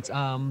opening its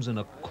arms in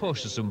a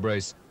cautious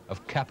embrace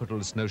of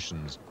capitalist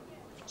notions,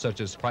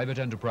 such as private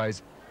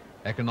enterprise,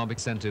 economic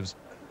incentives,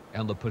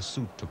 and the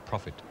pursuit of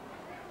profit.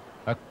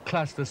 A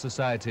classless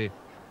society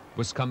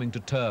was coming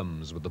to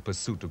terms with the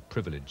pursuit of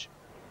privilege.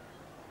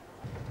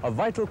 A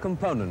vital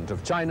component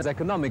of China's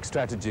economic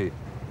strategy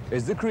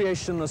is the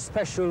creation of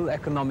special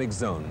economic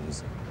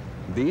zones.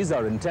 These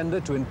are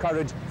intended to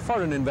encourage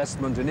foreign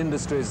investment in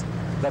industries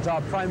that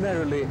are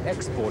primarily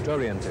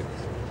export-oriented.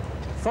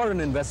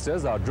 Foreign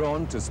investors are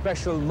drawn to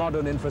special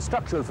modern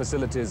infrastructural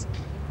facilities,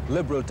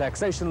 liberal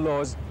taxation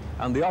laws,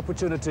 and the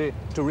opportunity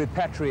to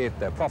repatriate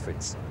their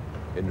profits.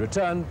 In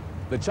return,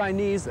 the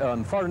Chinese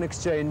earn foreign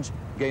exchange,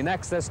 gain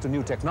access to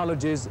new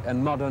technologies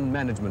and modern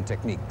management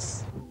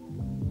techniques.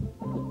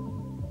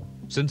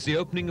 Since the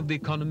opening of the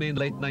economy in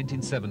the late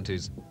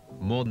 1970s,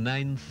 more than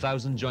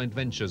 9,000 joint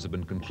ventures have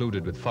been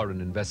concluded with foreign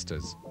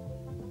investors.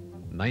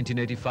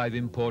 1985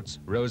 imports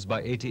rose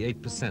by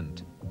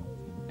 88%,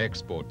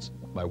 exports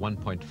by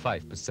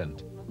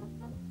 1.5%.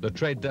 The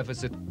trade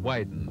deficit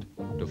widened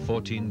to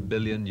 $14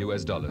 billion.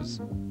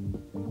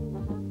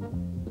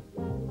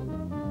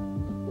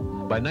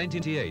 By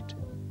 1988,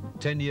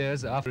 10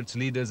 years after its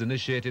leaders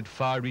initiated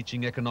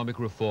far-reaching economic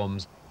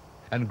reforms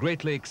and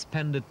greatly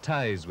expanded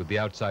ties with the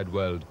outside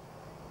world,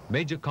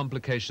 major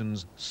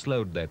complications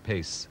slowed their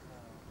pace.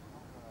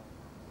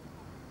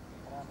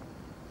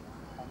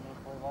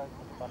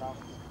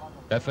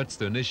 Efforts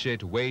to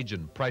initiate wage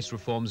and price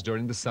reforms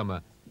during the summer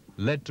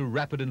led to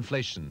rapid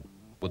inflation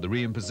with the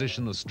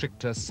reimposition of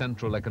stricter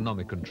central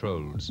economic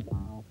controls.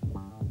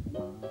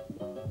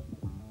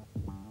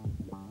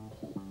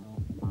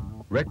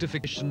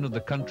 Rectification of the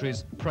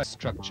country's price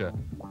structure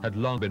had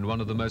long been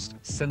one of the most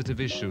sensitive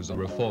issues on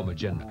the reform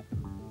agenda.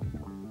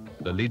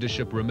 The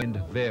leadership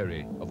remained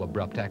wary of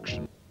abrupt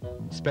action,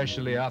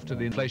 especially after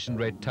the inflation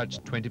rate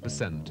touched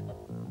 20%.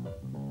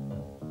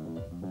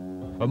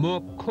 A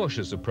more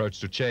cautious approach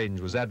to change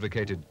was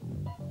advocated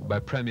by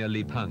Premier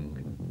Li Peng.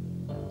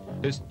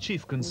 His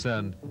chief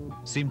concern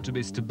seemed to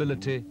be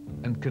stability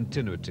and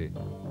continuity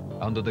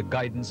under the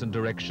guidance and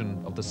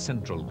direction of the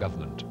central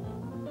government.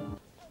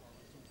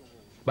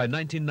 By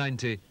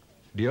 1990,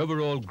 the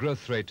overall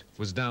growth rate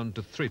was down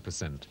to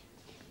 3%.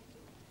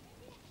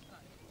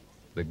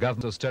 The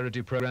government's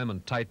austerity program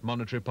and tight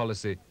monetary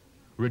policy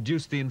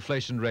reduced the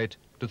inflation rate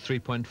to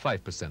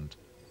 3.5%.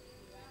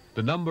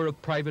 The number of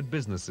private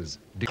businesses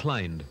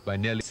declined by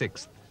nearly a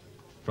sixth,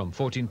 from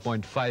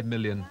 14.5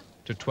 million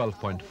to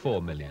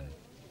 12.4 million.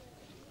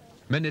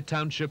 Many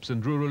townships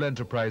and rural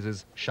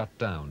enterprises shut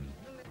down.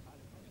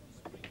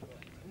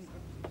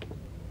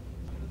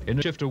 In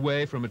a shift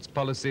away from its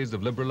policies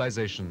of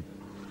liberalization,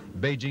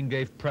 Beijing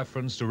gave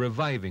preference to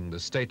reviving the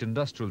state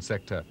industrial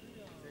sector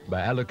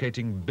by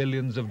allocating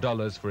billions of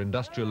dollars for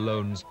industrial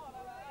loans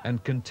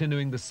and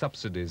continuing the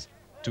subsidies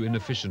to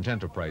inefficient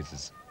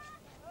enterprises.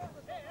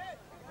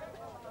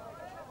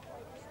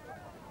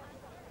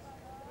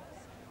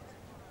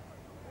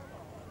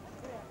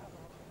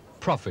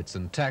 Profits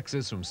and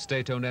taxes from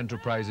state-owned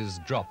enterprises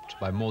dropped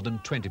by more than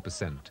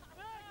 20%.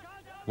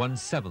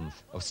 1/7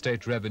 of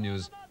state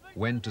revenues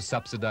went to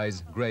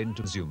subsidize grain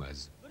to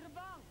consumers.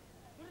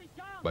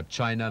 But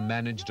China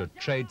managed a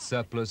trade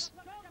surplus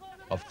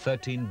of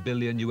 $13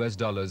 billion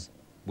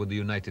with the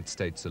United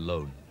States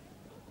alone.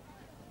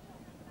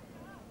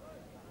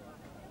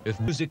 If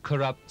music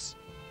corrupts,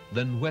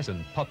 then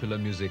Western popular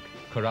music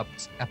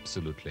corrupts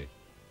absolutely.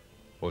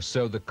 Or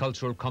so the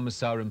cultural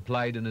commissar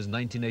implied in his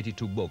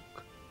 1982 book,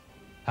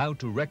 How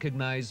to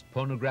Recognize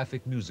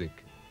Pornographic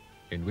Music,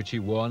 in which he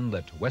warned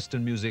that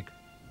Western music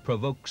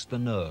provokes the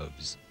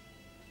nerves.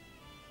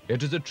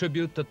 It is a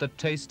tribute that the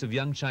taste of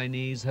young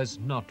Chinese has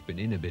not been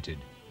inhibited,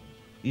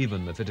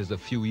 even if it is a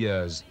few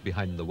years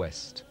behind the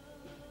West.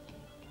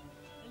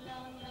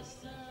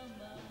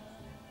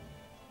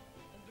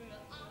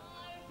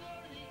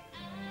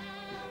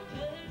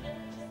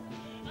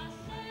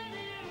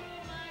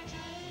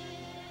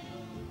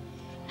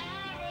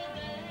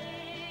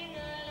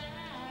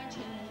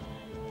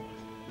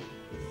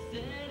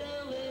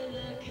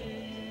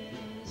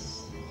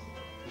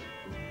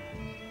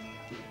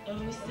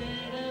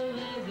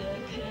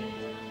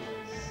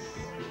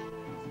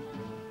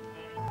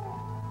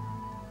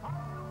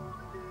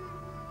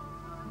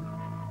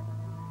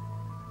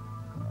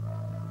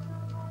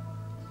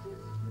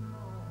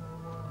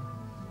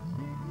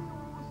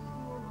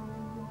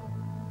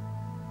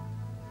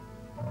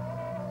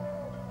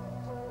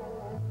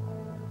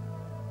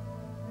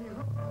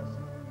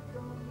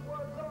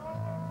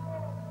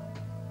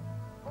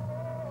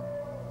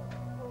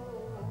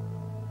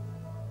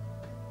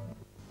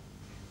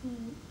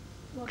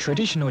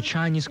 Traditional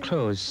Chinese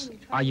clothes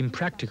are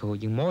impractical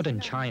in modern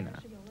China.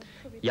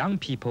 Young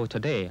people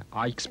today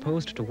are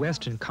exposed to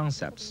Western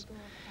concepts,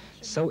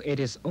 so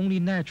it is only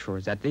natural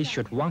that they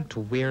should want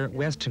to wear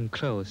Western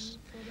clothes.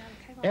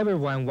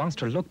 Everyone wants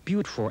to look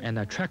beautiful and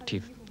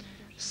attractive,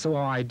 so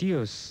our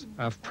ideals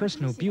of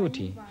personal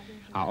beauty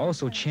are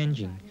also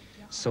changing,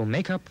 so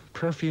makeup,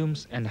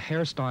 perfumes, and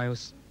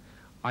hairstyles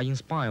are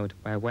inspired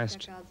by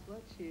West.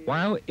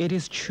 While it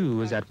is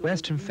true that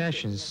Western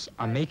fashions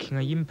are making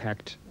an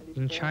impact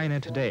in China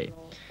today,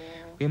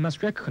 we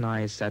must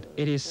recognize that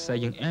it is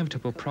an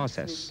inevitable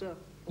process.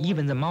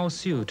 Even the Mao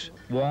suit,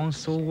 worn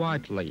so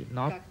widely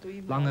not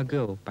long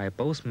ago by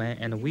both men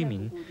and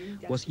women,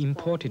 was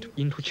imported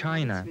into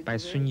China by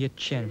Sun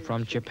Yat-sen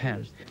from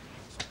Japan.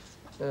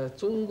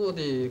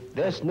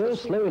 There's no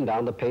slowing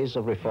down the pace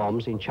of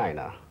reforms in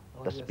China.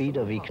 The speed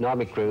of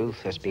economic growth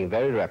has been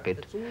very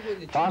rapid,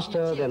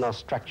 faster than our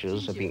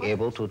structures have been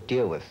able to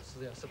deal with.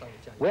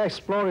 We're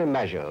exploring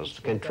measures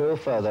to control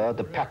further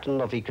the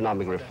pattern of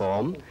economic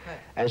reform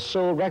and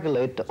so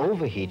regulate the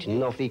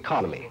overheating of the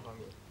economy.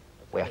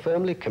 We are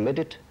firmly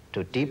committed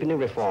to deepening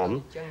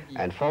reform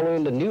and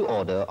following the new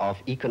order of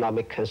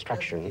economic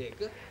construction,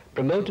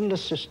 promoting the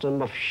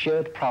system of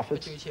shared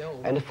profits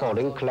and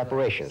foreign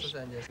collaborations.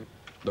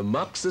 The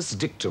Marxist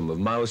dictum of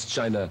Mao's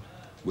China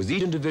was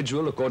each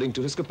individual according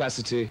to his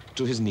capacity,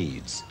 to his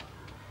needs.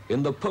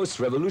 In the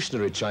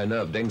post-revolutionary China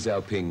of Deng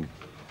Xiaoping,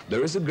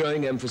 there is a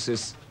growing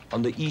emphasis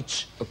on the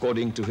each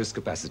according to his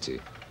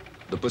capacity.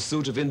 The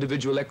pursuit of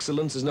individual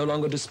excellence is no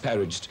longer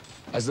disparaged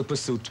as the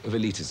pursuit of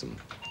elitism.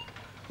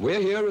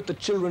 We're here at the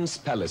Children's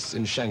Palace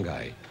in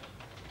Shanghai,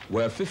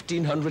 where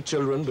 1,500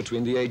 children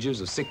between the ages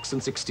of 6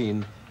 and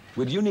 16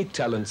 with unique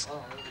talents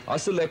are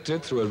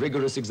selected through a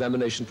rigorous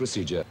examination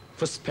procedure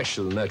for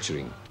special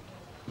nurturing.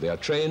 They are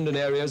trained in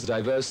areas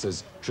diverse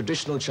as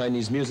traditional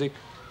Chinese music,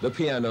 the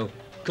piano,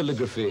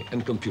 calligraphy,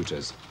 and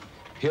computers.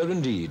 Here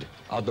indeed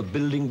are the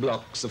building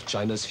blocks of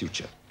China's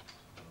future.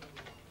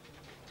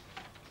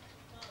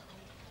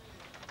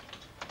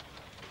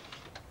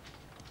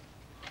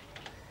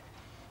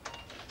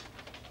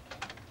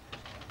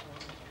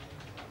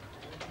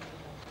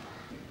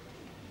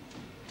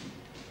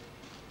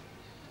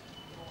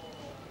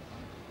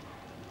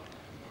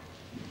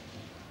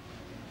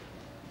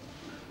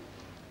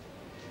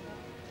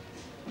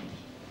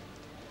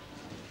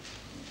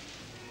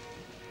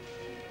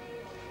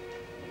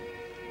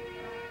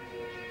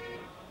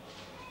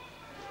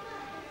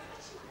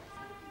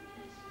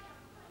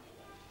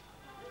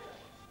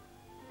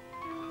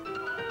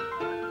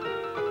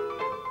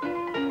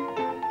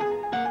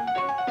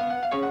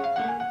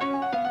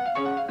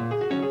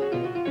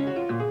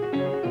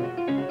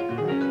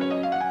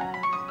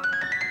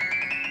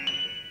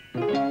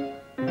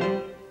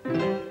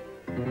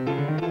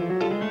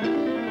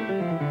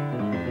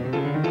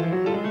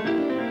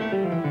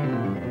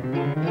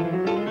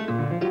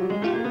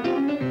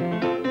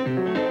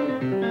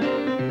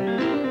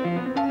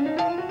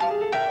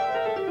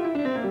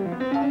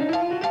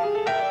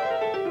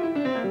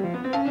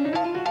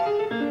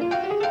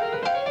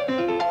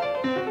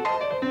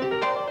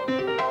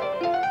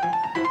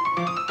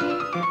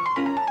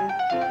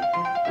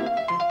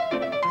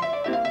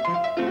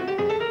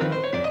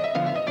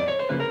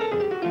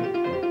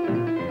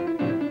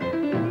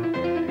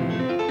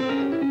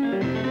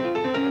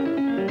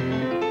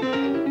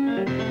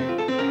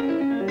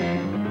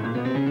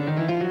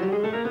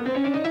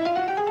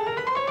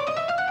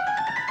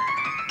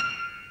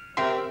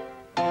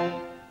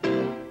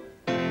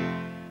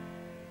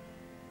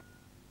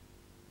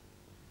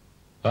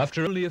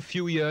 After only a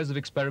few years of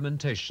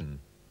experimentation,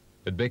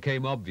 it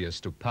became obvious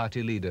to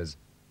party leaders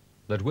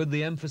that with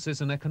the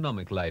emphasis on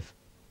economic life,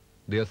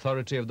 the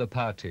authority of the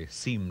party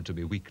seemed to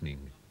be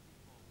weakening.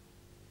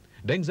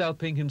 Deng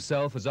Xiaoping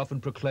himself has often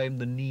proclaimed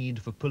the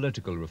need for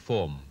political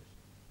reform,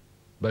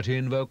 but he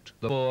invoked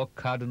the 4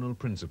 cardinal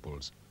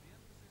principles: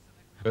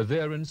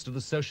 adherence to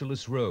the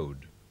socialist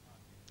road,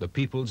 the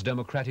people's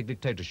democratic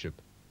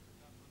dictatorship,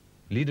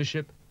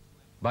 leadership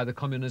by the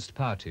Communist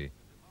Party,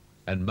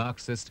 and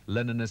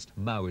Marxist-Leninist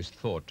Maoist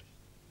thought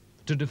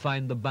to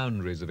define the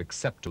boundaries of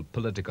acceptable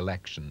political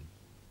action.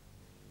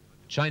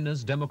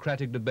 China's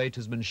democratic debate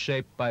has been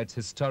shaped by its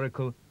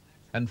historical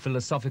and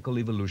philosophical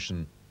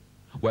evolution,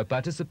 where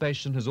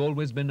participation has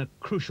always been a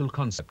crucial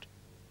concept,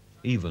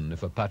 even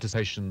if a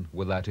participation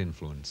without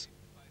influence.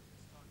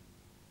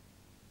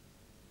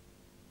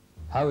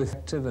 How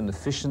effective and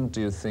efficient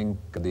do you think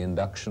the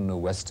induction of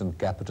Western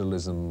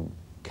capitalism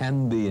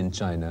can be in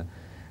China,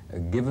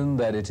 given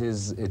that it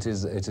is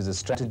a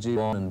strategy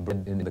born and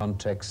bred in the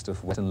context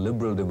of Western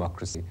liberal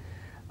democracy,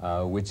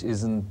 which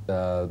isn't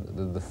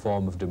the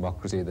form of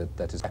democracy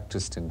that is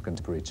practiced in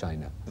contemporary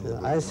China?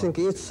 I think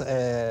it's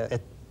a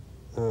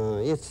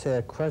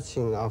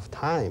question of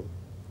time,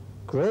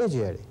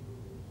 gradually,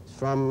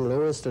 from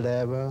lowest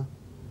level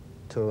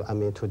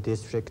to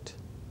district.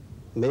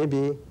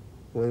 Maybe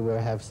we will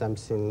have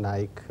something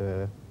like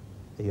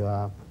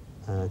your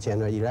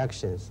general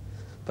elections,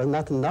 but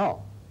not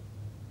now.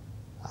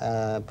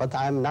 But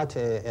I'm not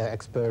an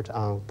expert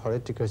on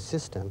political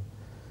system.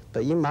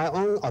 But in my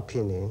own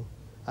opinion,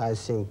 I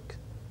think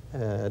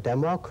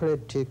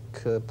democratic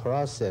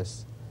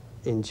process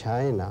in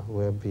China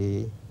will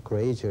be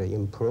gradually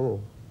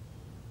improved.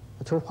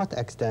 To what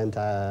extent,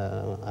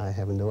 I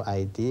have no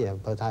idea,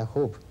 but I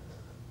hope,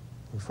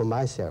 for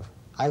myself,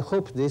 I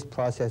hope this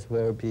process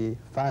will be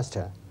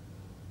faster,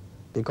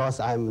 because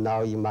I'm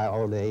now in my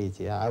old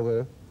age. I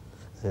will,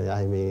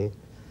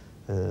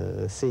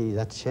 see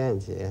that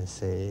change,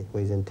 say,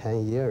 within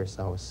 10 years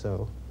or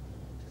so.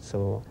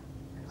 So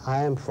I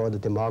am for the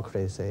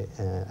democracy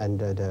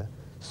under the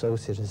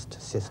socialist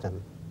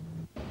system.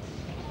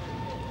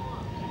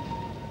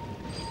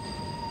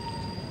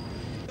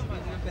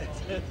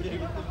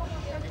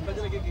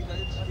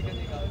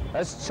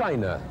 As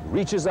China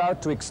reaches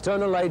out to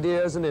external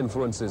ideas and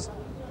influences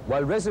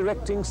while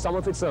resurrecting some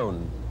of its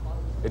own,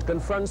 it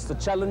confronts the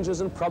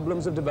challenges and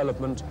problems of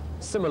development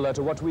similar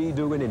to what we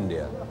do in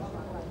India.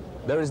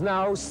 There is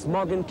now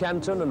smog in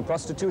Canton and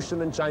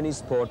prostitution in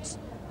Chinese ports,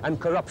 and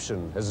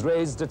corruption has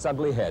raised its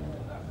ugly head.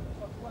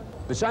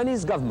 The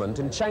Chinese government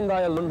in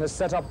Shanghai alone has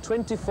set up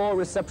 24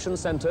 reception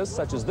centers,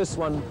 such as this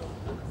one,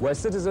 where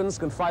citizens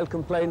can file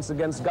complaints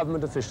against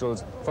government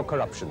officials for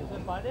corruption.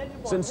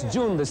 Since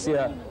June this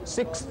year,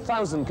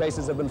 6,000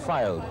 cases have been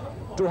filed,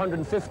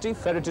 250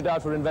 ferreted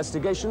out for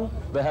investigation,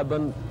 there have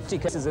been 50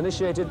 cases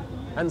initiated,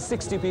 and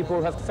 60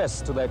 people have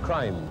confessed to their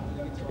crime.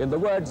 In the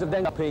words of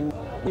Deng Xiaoping,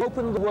 you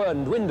open the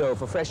window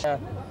for fresh air,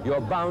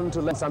 you're bound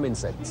to let some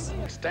insects.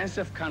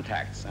 Extensive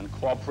contacts and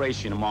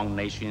cooperation among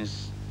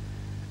nations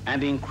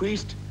and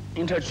increased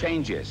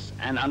interchanges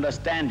and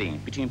understanding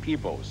between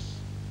peoples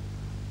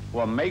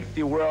will make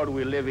the world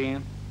we live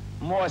in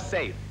more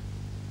safe,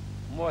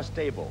 more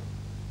stable,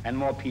 and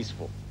more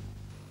peaceful.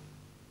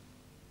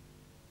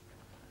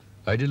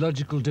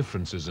 Ideological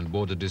differences and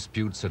border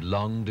disputes had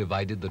long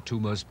divided the 2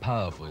 most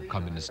powerful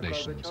communist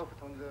nations.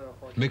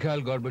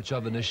 Mikhail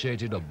Gorbachev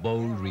initiated a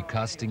bold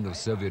recasting of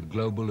Soviet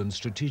global and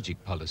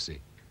strategic policy,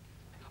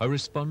 a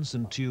response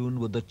in tune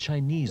with the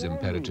Chinese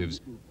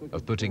imperatives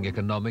of putting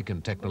economic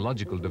and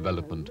technological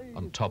development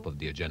on top of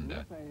the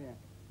agenda.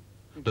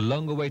 The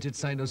long-awaited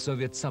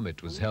Sino-Soviet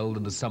summit was held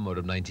in the summer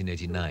of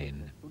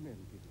 1989.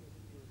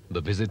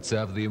 The visit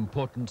served the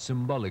important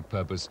symbolic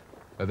purpose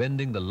of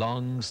ending the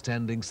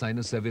long-standing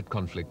Sino-Soviet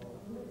conflict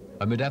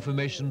amid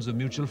affirmations of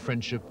mutual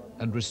friendship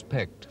and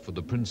respect for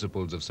the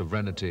principles of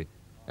sovereignty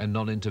and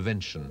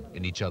non-intervention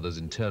in each other's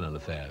internal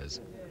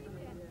affairs.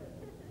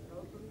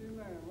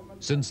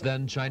 Since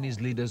then,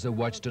 Chinese leaders have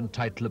watched in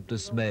tight-lipped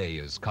dismay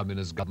as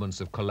communist governments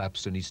have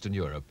collapsed in Eastern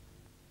Europe.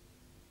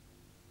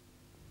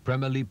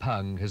 Premier Li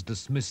Peng has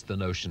dismissed the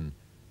notion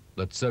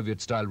that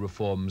Soviet-style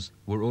reforms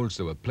were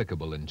also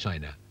applicable in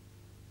China.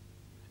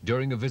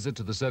 During a visit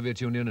to the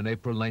Soviet Union in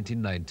April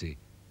 1990,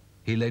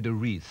 he laid a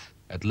wreath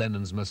at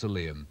Lenin's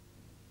mausoleum,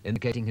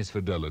 indicating his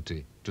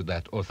fidelity to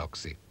that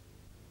orthodoxy.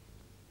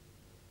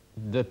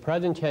 The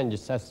present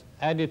changes has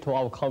added to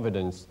our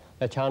confidence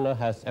that China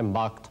has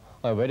embarked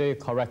on a very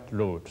correct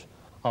route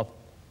of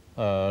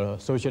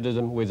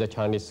socialism with the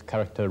Chinese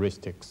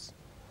characteristics.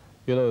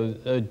 You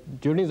know,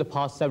 during the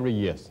past several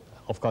years,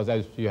 of course,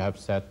 as you have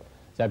said,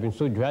 there have been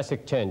so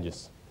drastic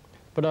changes.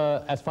 But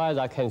as far as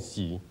I can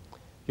see,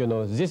 you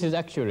know, this is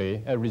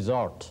actually a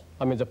result.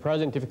 I mean, the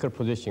present difficult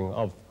position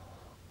of,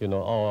 you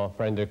know, our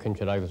friendly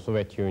countries like the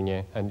Soviet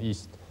Union and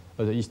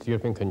the East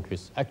European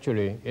countries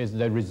actually is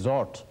the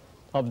result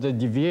of the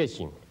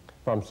deviation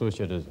from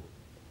socialism.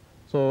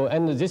 So,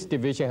 and this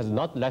deviation has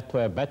not led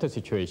to a better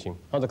situation.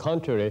 On the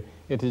contrary,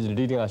 it is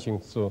leading us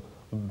into a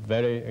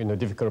very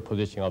difficult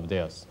position of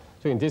theirs.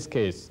 So in this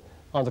case,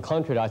 on the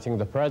contrary, I think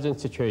the present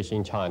situation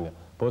in China,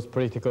 both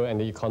political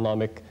and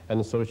economic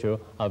and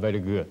social, are very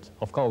good.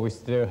 Of course, we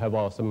still have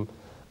some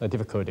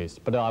difficulties,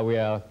 but we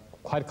are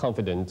quite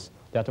confident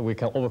that we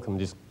can overcome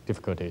these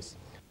difficulties.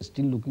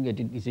 Still looking at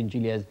it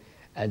essentially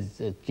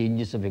as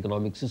changes of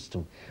economic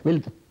system.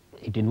 Well,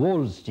 it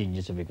involves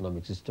changes of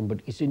economic system, but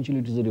essentially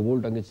it is a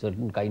revolt against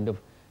certain kind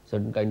of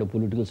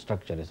political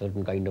structure, a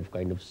certain kind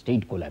of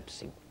state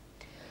collapsing.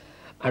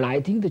 And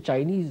I think the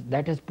Chinese,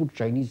 that has put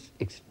Chinese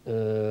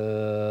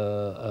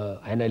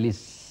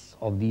analysts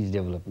of these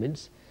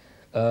developments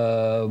in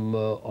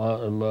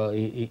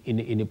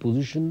a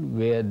position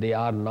where they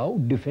are now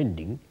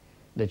defending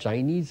the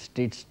Chinese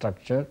state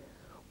structure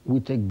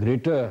with a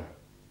greater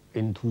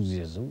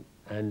enthusiasm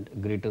and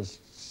greater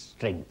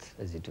strength,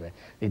 as it were.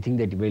 They think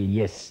that, well,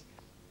 yes,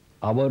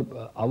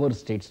 our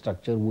state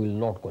structure will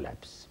not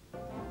collapse.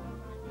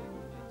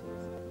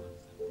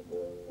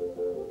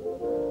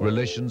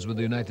 Relations with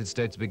the United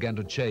States began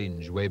to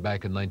change way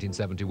back in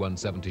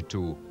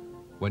 1971-72,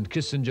 when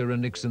Kissinger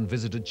and Nixon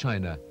visited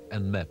China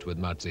and met with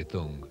Mao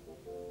Zedong.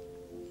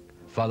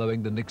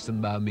 Following the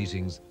Nixon-Mao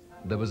meetings,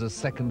 there was a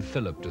second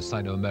fillip to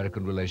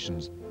Sino-American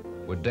relations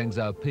with Deng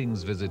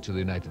Xiaoping's visit to the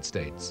United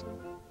States.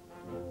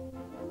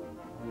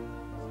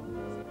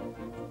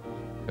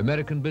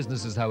 American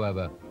businesses,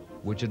 however,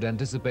 which had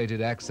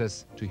anticipated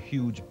access to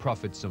huge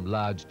profits from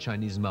large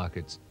Chinese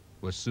markets,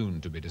 were soon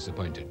to be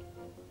disappointed.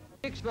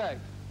 We expect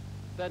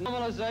that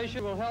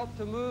normalization will help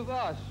to move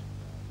us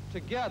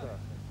together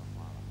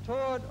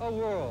toward a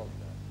world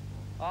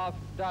of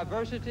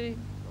diversity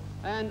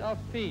and of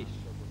peace.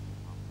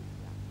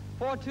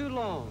 For too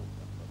long,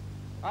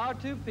 our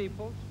two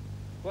peoples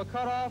were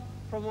cut off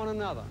from one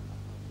another.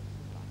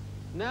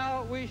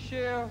 Now we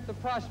share the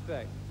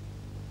prospect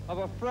of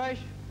a fresh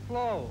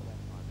flow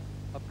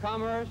of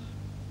commerce,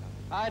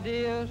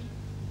 ideas,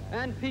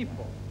 and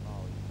people,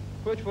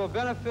 which will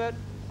benefit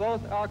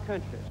both our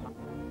countries.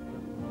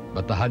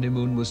 But the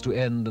honeymoon was to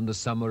end in the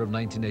summer of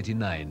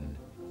 1989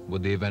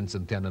 with the events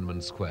in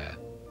Tiananmen Square.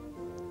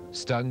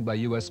 Stung by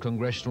US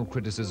congressional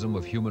criticism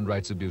of human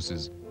rights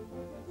abuses,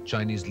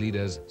 Chinese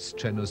leaders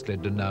strenuously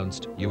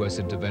denounced US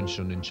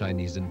intervention in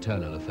Chinese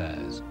internal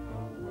affairs.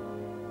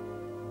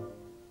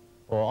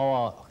 For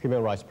our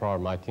human rights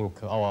problem, I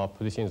think our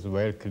position is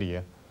very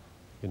clear.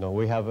 You know,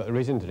 we have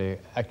recently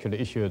actually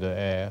issued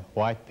a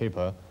white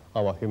paper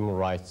on our human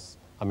rights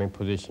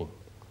position.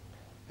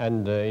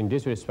 And in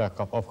this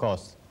respect, of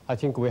course, I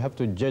think we have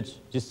to judge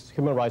this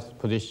human rights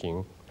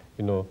position,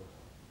 you know,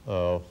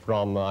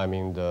 from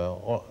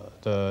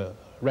the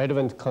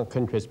relevant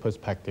countries'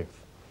 perspective.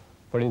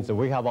 For instance,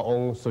 we have our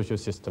own social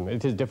system.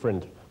 It is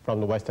different from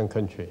the Western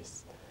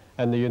countries.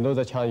 And you know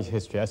the Chinese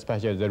history,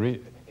 especially the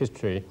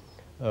history,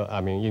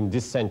 in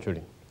this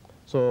century.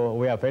 So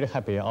we are very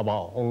happy about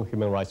our own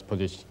human rights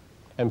position.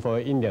 And for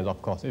Indians,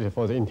 of course, it is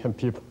for the Indian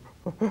people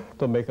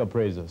to make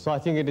appraisal. So I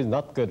think it is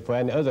not good for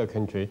any other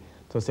country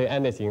to say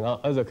anything on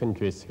other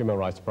countries' human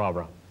rights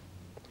problem.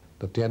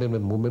 The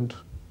Tiananmen movement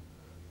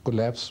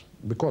collapsed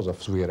because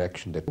of severe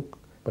action they took,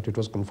 but it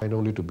was confined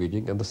only to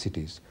Beijing and the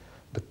cities.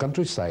 The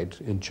countryside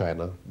in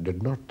China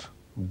did not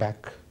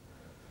back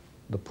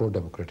the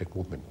pro-democratic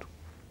movement.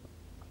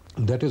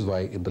 That is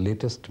why in the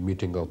latest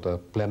meeting of the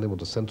plenum of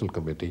the Central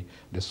Committee,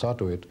 they saw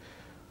to it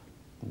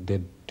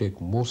they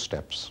take more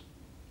steps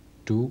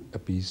to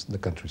appease the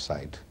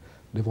countryside.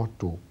 They want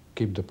to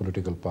keep the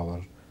political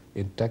power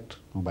intact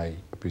by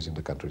appeasing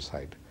the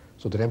countryside.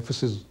 So their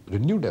emphasis,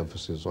 renewed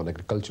emphasis on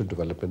agricultural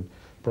development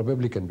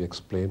probably can be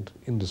explained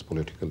in these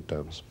political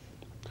terms.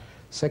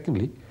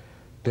 Secondly,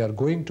 they are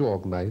going to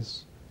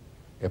organize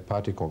a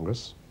party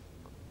congress,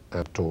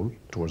 I'm told,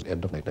 towards the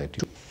end of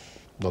 1992.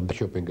 Now, Deng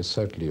Xiaoping is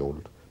certainly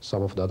old.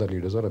 Some of the other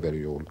leaders are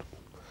very old.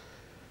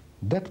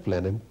 That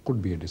plenum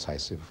could be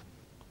decisive.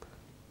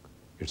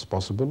 It's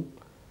possible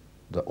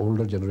the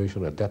older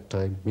generation at that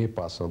time may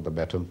pass on the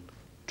baton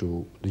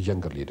to the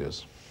younger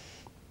leaders.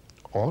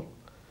 Or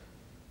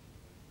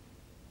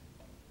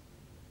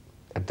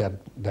at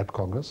that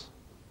Congress,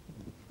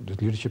 the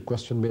leadership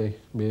question may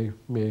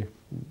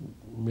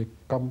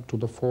come to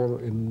the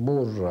fore in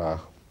more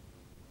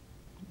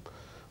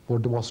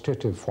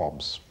demonstrative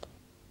forms.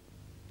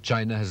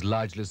 China has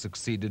largely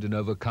succeeded in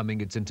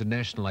overcoming its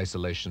international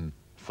isolation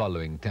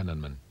following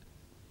Tiananmen.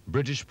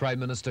 British Prime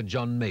Minister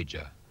John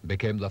Major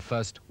became the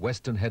first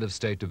Western head of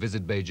state to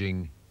visit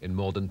Beijing in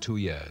more than 2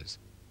 years.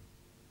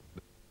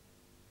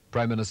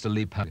 Prime Minister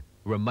Li Peng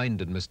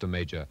reminded Mr.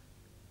 Major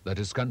that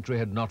his country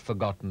had not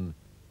forgotten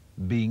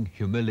being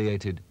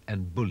humiliated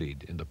and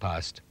bullied in the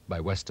past by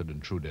Western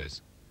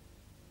intruders.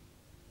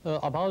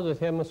 About the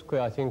Tiananmen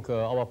Square, I think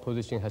our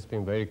position has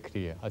been very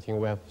clear. I think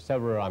we have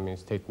several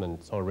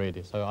statements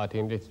already, so I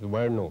think it's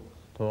well known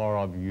to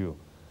all of you.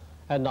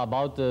 And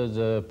about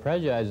the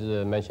pressure, as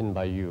mentioned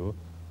by you,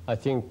 I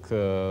think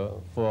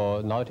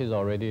for now it is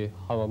already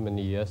how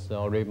many years?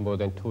 Already more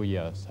than 2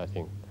 years, I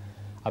think,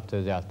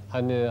 after that.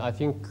 And I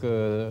think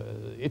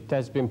it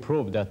has been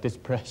proved that this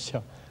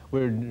pressure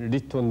will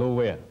lead to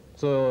nowhere.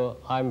 So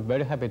I'm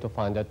very happy to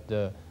find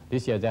that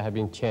this year there have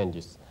been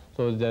changes.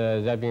 So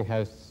there have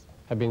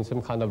been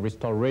some kind of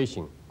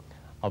restoration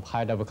of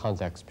high-level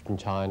contacts between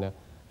China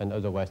and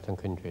other Western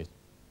countries.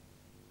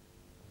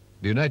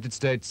 The United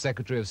States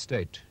Secretary of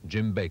State,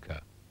 Jim Baker,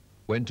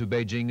 went to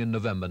Beijing in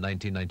November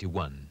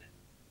 1991.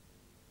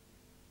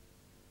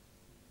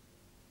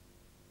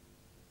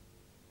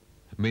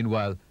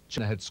 Meanwhile,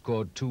 China had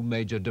scored two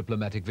major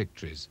diplomatic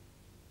victories.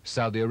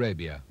 Saudi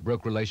Arabia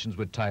broke relations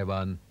with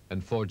Taiwan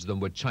and forged them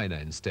with China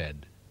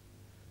instead.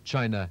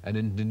 China and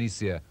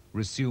Indonesia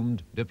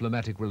resumed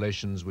diplomatic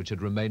relations which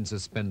had remained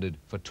suspended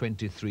for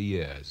 23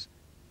 years.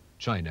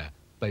 China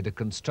played a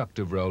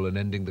constructive role in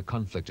ending the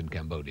conflict in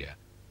Cambodia.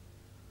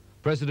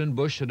 President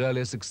Bush had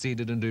earlier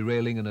succeeded in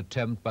derailing an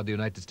attempt by the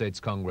United States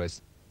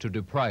Congress to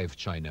deprive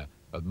China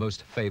of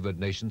most favored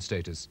nation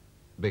status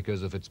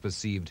because of its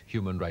perceived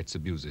human rights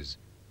abuses.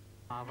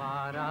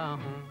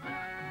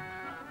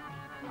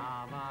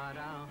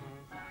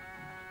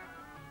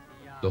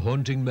 The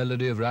haunting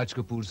melody of Raj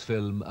Kapoor's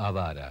film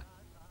Avara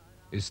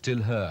is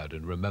still heard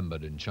and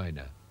remembered in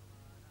China.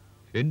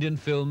 Indian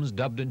films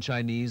dubbed in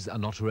Chinese are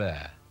not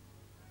rare.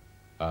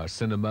 Our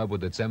cinema,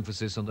 with its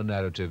emphasis on the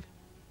narrative,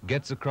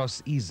 gets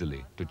across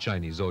easily to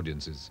Chinese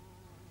audiences.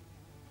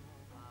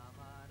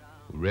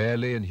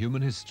 Rarely in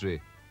human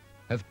history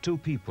have two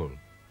people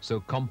so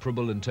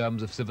comparable in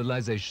terms of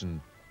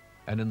civilization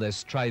and in their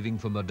striving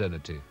for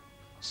modernity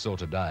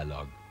sought a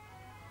dialogue,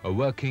 a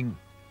working,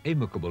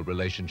 amicable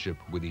relationship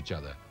with each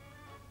other.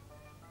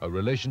 A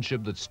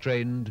relationship that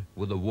strained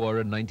with the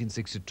war in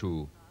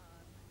 1962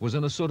 was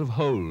on a sort of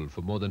hold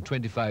for more than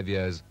 25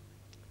 years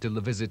till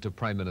the visit of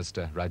Prime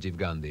Minister Rajiv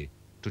Gandhi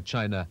to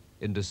China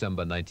in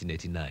December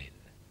 1989.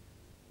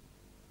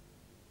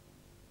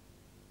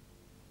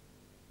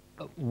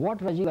 What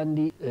Rajiv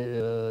Gandhi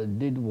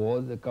did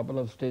was a couple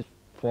of steps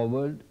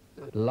forward,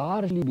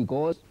 largely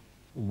because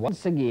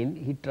once again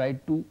he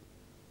tried to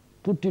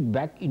put it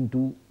back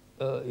into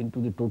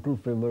the total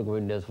framework of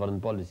India's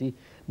foreign policy,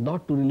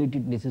 not to relate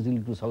it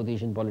necessarily to South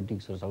Asian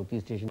politics or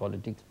Southeast Asian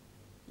politics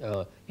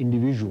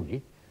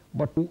individually,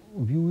 but to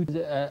view it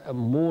as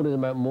more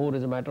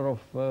as a matter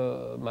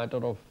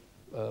of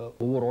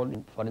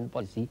overall foreign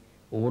policy,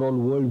 overall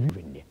worldview of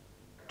India.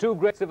 Two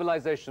great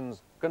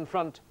civilizations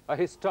confront a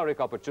historic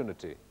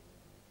opportunity.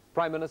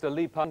 Prime Minister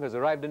Li Peng has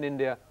arrived in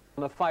India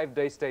on a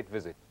 5-day state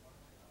visit,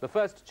 the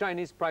first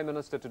Chinese Prime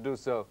Minister to do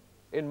so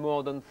in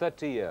more than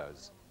 30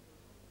 years.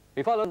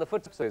 He followed in the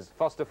footsteps of his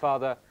foster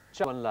father,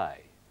 Chow En-lai.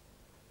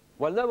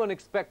 While no one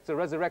expects a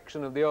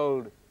resurrection of the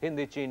old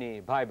Hindi Chini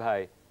Bhai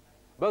Bhai,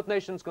 both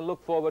nations can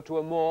look forward to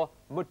a more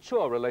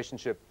mature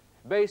relationship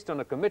based on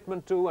a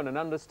commitment to and an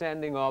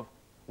understanding of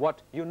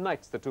what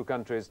unites the two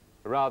countries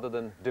rather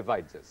than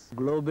divides us.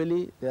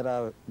 Globally, there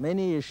are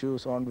many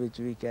issues on which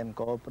we can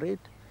cooperate.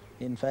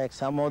 In fact,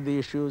 some of the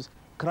issues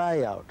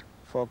cry out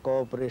for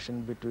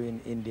cooperation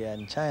between India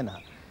and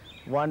China.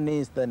 One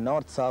is the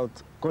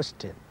North-South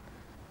question.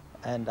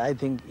 And I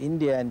think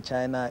India and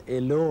China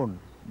alone,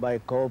 by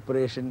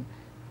cooperation,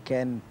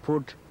 can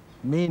put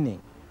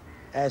meaning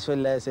as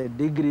well as a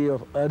degree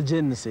of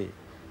urgency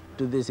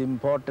to this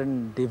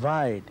important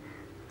divide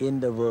in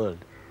the world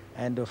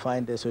and to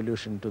find a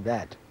solution to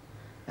that.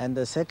 And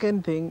the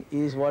second thing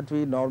is what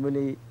we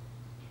normally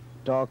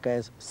talk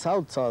as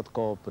South-South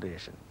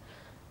cooperation,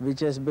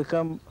 which has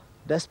become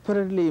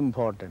desperately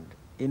important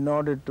in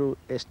order to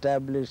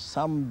establish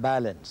some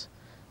balance,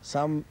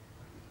 some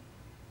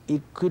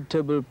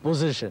equitable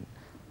position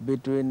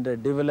between the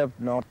developed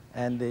North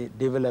and the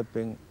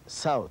developing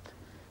South.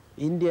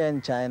 India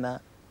and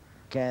China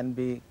can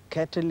be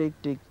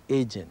catalytic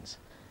agents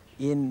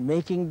in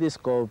making this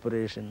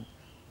cooperation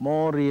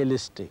more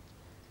realistic,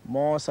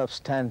 more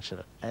substantial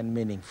and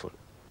meaningful.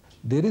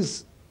 There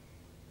is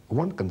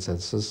one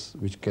consensus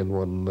which can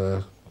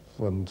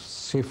one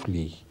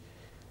safely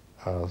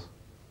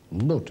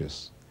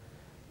notice,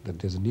 that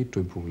there's a need to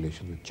improve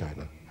relations with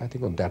China. I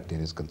think on that there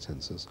is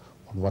consensus.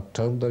 On what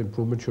term the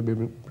improvement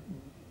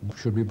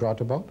should be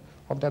brought about,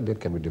 on that there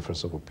can be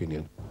difference of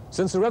opinion.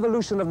 Since the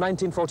revolution of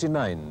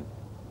 1949,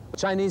 the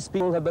Chinese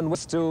people have been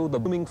witness to the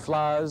booming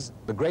flowers,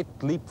 the great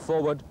leap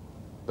forward,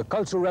 the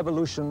Cultural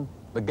Revolution,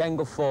 the Gang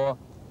of Four,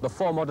 the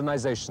four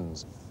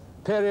modernizations,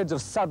 periods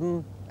of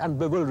sudden and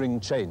bewildering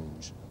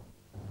change.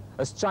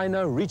 As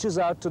China reaches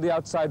out to the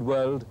outside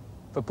world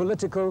for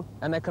political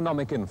and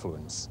economic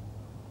influence,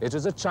 it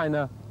is a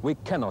China we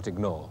cannot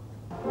ignore.